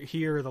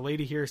 the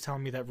lady here is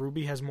telling me that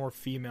Ruby has more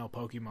female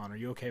Pokemon. Are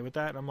you okay with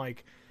that? And I'm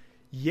like,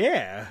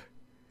 yeah.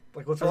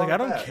 Like, what's I was wrong like,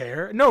 I with don't that?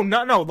 care.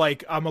 No,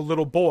 like, I'm a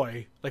little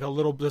boy. Like,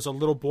 does a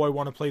little boy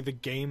want to play the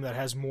game that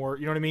has more,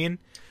 you know what I mean?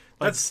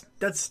 Like,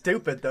 That's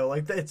stupid, though.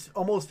 Like, it's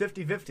almost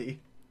 50-50.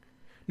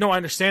 no, I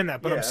understand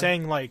that, but I'm Yeah.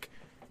 saying, like,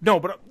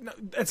 no, but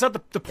that's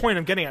not the point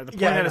I'm getting at. The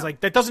point Yeah, I is, know. like,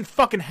 that doesn't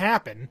fucking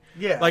happen.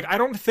 Yeah. Like, I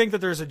don't think that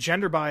there's a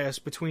gender bias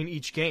between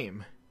each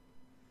game.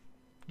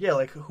 Yeah,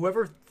 like,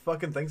 whoever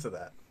fucking thinks of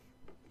that.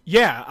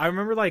 Yeah, I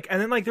remember, like,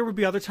 and then, like, there would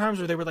be other times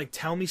where they would, like,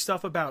 tell me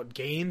stuff about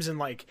games and,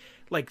 like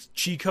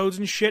cheat codes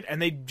and shit,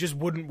 and they just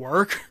wouldn't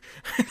work.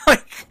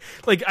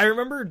 like, I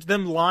remember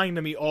them lying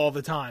to me all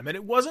the time, and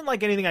it wasn't,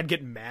 like, anything I'd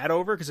get mad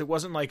over, because it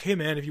wasn't like, hey,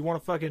 man, if you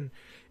want a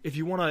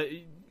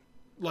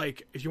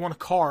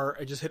car,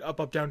 I just hit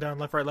up, down,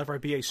 left,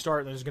 right, BA,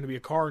 start, and there's going to be a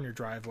car in your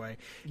driveway.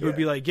 It would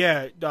be like,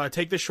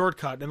 take the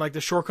shortcut, and, like,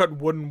 the shortcut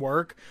wouldn't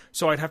work,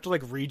 so I'd have to,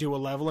 like, redo a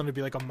level, and it'd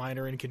be, like, a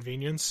minor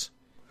inconvenience.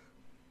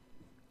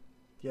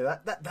 Yeah,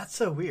 that's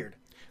so weird.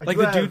 I Like,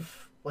 do the dude-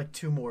 have, like,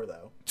 2 more,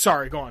 though.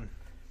 Sorry, go on.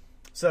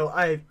 So,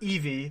 I have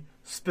Eevee,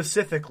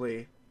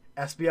 specifically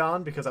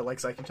Espeon, because I like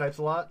Psychic types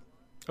a lot.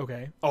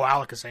 Okay. Oh,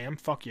 Alakazam.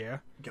 Fuck yeah.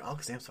 Yeah,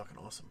 Alakazam's fucking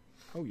awesome.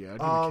 Oh yeah.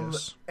 Give me a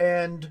kiss.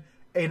 And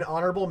an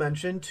honorable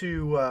mention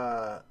to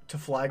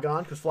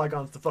Flygon, because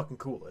Flygon's the fucking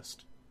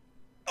coolest.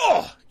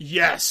 Oh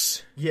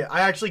yes. Yeah,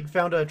 I actually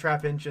found a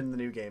Trapinch in the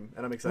new game,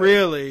 and I'm excited.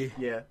 Really?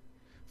 Yeah.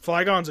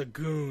 Flygon's a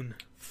goon.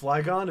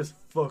 Flygon is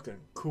fucking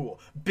cool.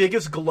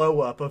 Biggest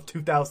glow up of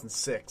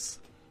 2006.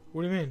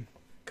 What do you mean?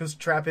 Because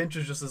Trapinch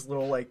is just this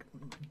little, like,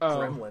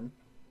 gremlin.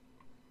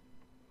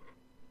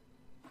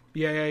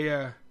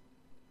 Yeah.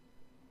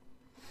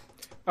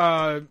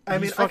 I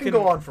mean, he's I can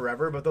go on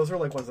forever, but those are,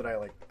 like, ones that I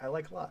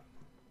like a lot.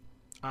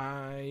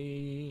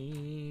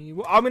 I'm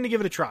going to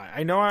give it a try.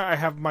 I know I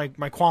have my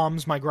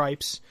qualms, my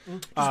gripes.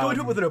 Just go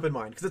into it with an open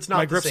mind, because it's not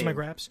My the grips same. and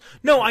my graps.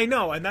 No, I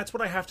know, and that's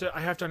what I have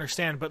to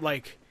understand, but,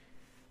 like,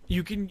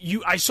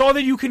 I saw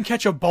that you can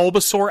catch a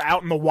Bulbasaur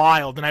out in the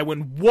wild, and I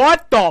went,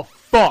 what the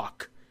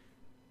fuck?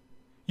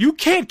 You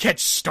can't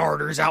catch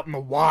starters out in the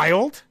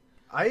wild.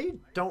 I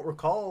don't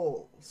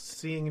recall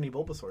seeing any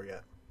Bulbasaur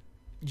yet.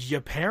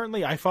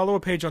 Apparently, I follow a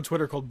page on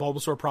Twitter called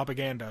Bulbasaur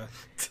Propaganda.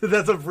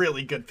 That's a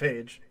really good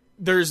page.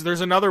 There's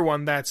another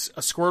one that's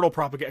a Squirtle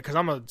Propaganda, because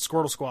I'm a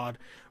Squirtle squad,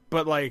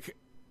 but, like,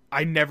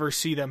 I never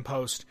see them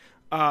post.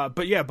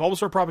 But yeah,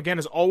 Bulbasaur Propaganda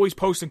is always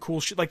posting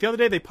cool shit. Like, the other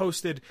day they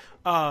posted,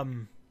 what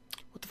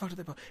the fuck did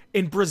they post?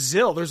 In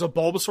Brazil, there's a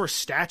Bulbasaur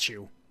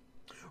statue.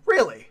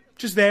 Really?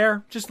 Just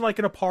there, just like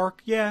in a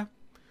park, yeah.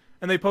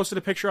 And they posted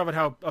a picture of it,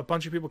 how a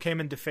bunch of people came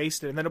and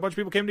defaced it, and then a bunch of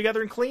people came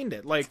together and cleaned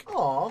it. Like,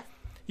 Aw.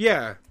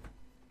 yeah.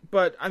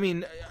 But, I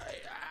mean,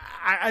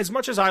 as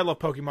much as I love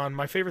Pokemon,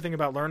 my favorite thing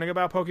about learning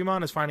about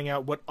Pokemon is finding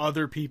out what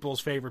other people's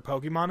favorite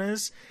Pokemon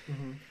is.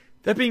 Mm-hmm.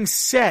 That being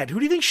said, who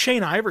do you think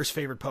Shane Ivor's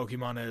favorite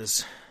Pokemon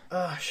is?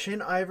 Shane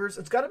Ivers.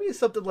 It's got to be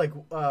something like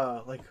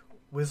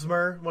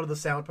Whismur, one of the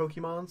sound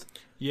Pokemons.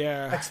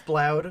 Yeah.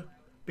 Exploud,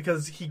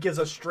 because he gives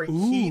us straight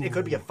heat. It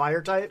could be a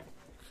fire type.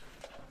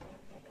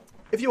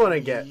 If you want to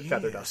get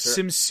Feather Duster.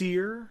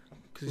 Sincere,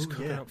 because he's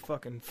cooking up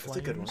fucking flames. That's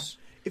a good one.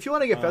 If you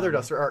want to get Feather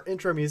Duster, our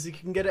intro music,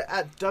 you can get it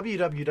at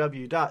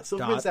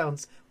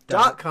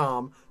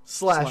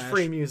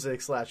www.silvermansounds.com/free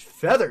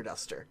music/Feather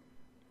Duster.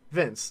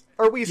 Vince,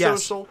 are we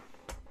Yes. social?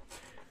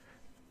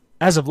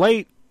 As of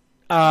late,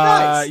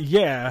 Nice.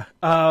 Yeah.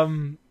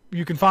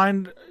 You can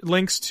find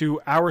links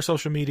to our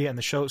social media and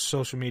the show's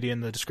social media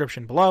in the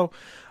description below.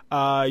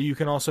 You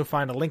can also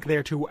find a link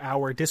there to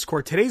our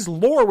Discord. Today's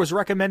lore was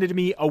recommended to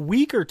me a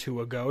week or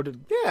two ago.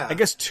 Yeah. I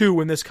guess 2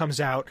 when this comes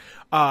out.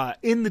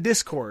 In the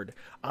Discord.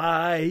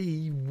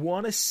 I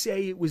want to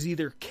say it was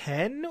either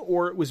Ken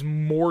or it was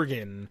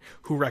Morgan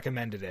who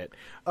recommended it.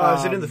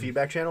 Is it in the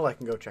feedback channel? I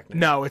can go check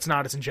now. No, it's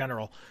not. It's in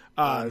general.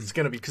 It's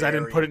going to be because I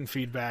didn't put it in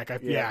feedback.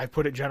 I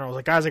put it in general. I was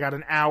like, guys, I got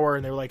an hour,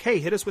 and they were like, hey,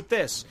 hit us with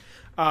this.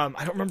 I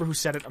don't remember who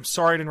said it. I'm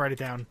sorry I didn't write it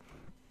down.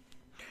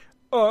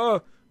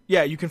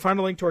 Yeah, you can find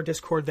a link to our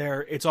Discord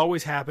there. It's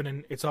always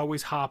happening. It's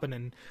always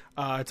hopping.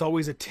 It's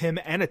always a Tim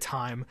and a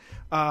time.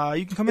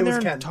 You can come in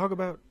there and talk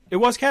about... It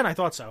was Ken, I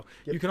thought so.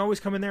 Yep. You can always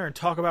come in there and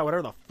talk about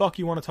whatever the fuck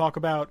you want to talk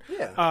about.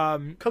 Yeah.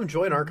 Come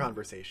join our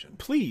conversation.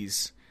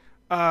 Please.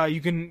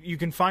 You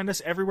can find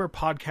us everywhere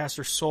podcasts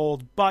are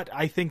sold, but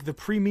I think the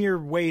premier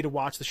way to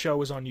watch the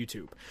show is on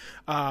YouTube.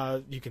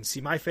 You can see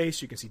my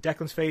face. You can see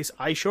Declan's face.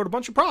 I showed a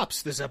bunch of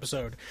props this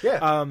episode. Yeah.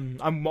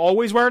 I'm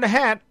always wearing a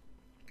hat.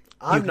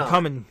 I'm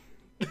not.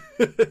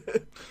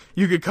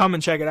 You could come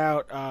and check it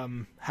out.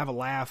 Have a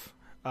laugh.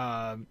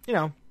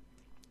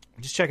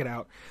 Just check it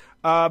out.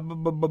 I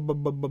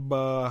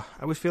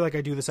always feel like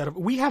I do this out of...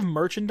 We have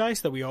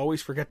merchandise that we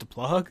always forget to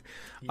plug.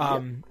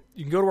 Yep.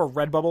 You can go to our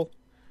Redbubble.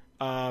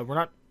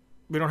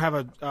 We don't have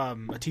a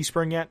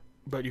Teespring yet,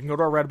 but you can go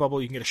to our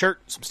Redbubble. You can get a shirt,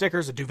 some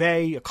stickers, a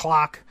duvet, a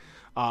clock,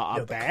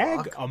 a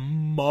bag, a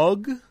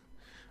mug.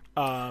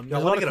 A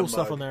lot of cool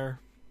stuff on there.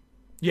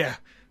 Yeah.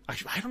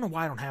 I don't know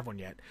why I don't have one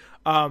yet.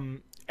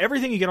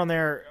 Everything you get on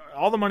there,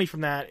 all the money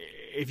from that,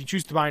 if you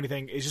choose to buy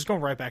anything, is just going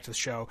right back to the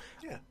show.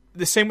 Yeah.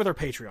 The same with our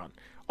Patreon.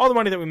 All the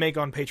money that we make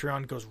on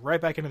Patreon goes right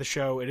back into the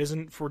show. It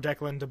isn't for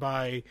Declan to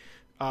buy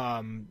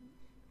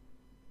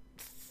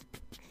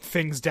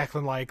things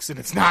Declan likes, and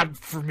it's not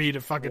for me to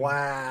fucking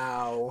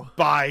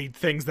buy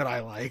things that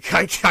I like.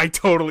 I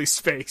totally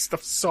spaced. I'm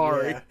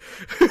sorry. Yeah.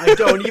 I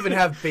don't even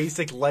have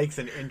basic likes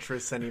and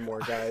interests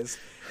anymore, guys.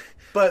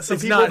 But some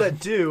people that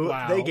do,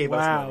 they gave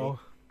us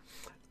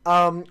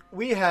money.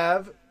 We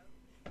have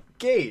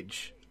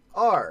Gage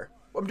R.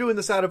 I'm doing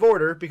this out of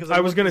order because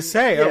I was going to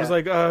say, I was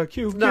like,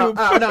 Cube. No.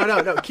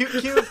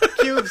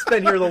 Cube's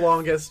been here the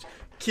longest.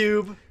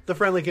 Cube, the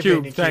friendly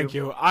companion. Cube, thank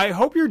you. I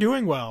hope you're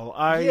doing well.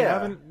 I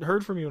haven't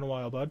heard from you in a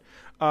while, bud.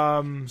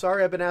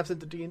 Sorry, I've been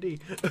absent to D&D.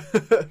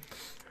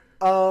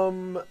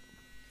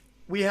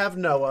 We have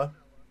Noah,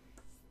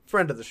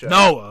 friend of the show.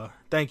 Noah,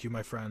 thank you,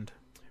 my friend.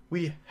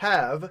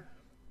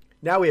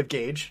 Now we have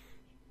Gage.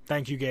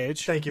 Thank you,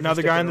 Gage. Thank you for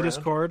another guy in the around.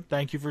 Discord.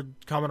 Thank you for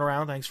coming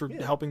around. Thanks for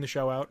helping the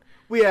show out.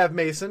 We have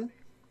Mason.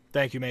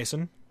 Thank you,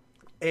 Mason.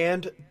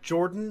 And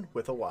Jordan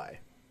with a Y.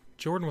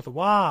 Jordan with a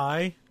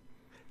Y.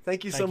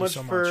 Thank you so much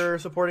for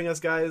supporting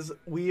us, guys.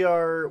 We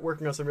are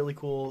working on some really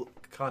cool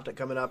content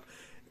coming up.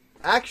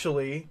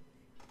 Actually,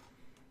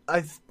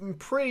 I'm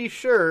pretty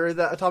sure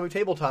that Atomic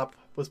Tabletop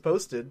was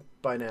posted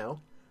by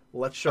now.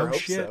 Let's hope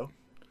so.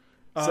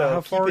 So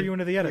how far are you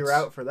into the edits? You're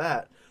out for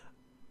that.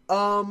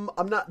 I'm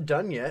not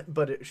done yet,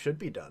 but it should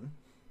be done.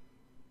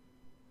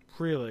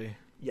 Really?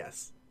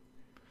 Yes.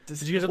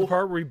 Did you get to the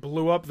part where he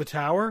blew up the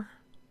tower?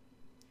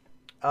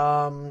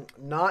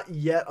 Not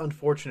yet,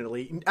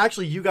 unfortunately.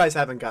 Actually, you guys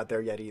haven't got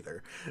there yet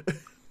either.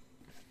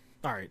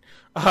 All right.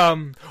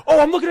 I'm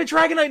looking at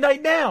Dragonite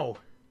Knight now.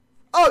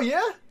 Oh,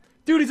 yeah?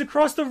 Dude, he's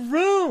across the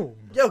room.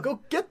 Yo, go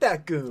get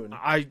that goon.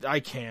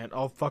 I can't.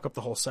 I'll fuck up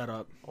the whole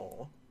setup.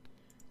 Aw.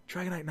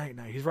 Dragonite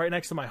Knight. He's right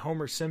next to my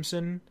Homer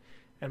Simpson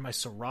and my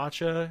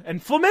Sriracha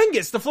and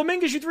Flamingus. The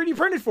Flamingus you 3D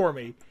printed for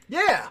me.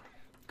 Yeah.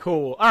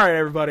 Cool. All right,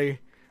 everybody.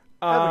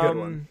 Have a good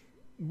one.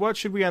 What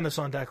should we end this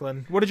on,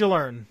 Declan? What did you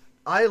learn?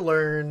 I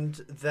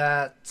learned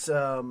that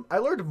I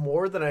learned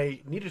more than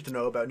I needed to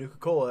know about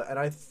Nuka-Cola, and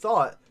I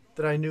thought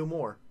that I knew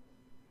more.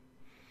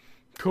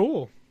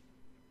 Cool.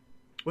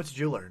 What did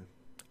you learn?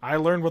 I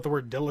learned what the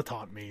word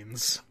dilettante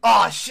means.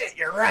 Oh, shit,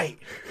 you're right.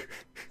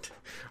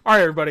 All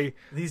right, everybody.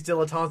 These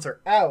dilettantes are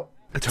out.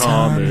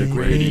 Atomic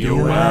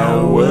Radio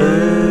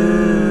Hour.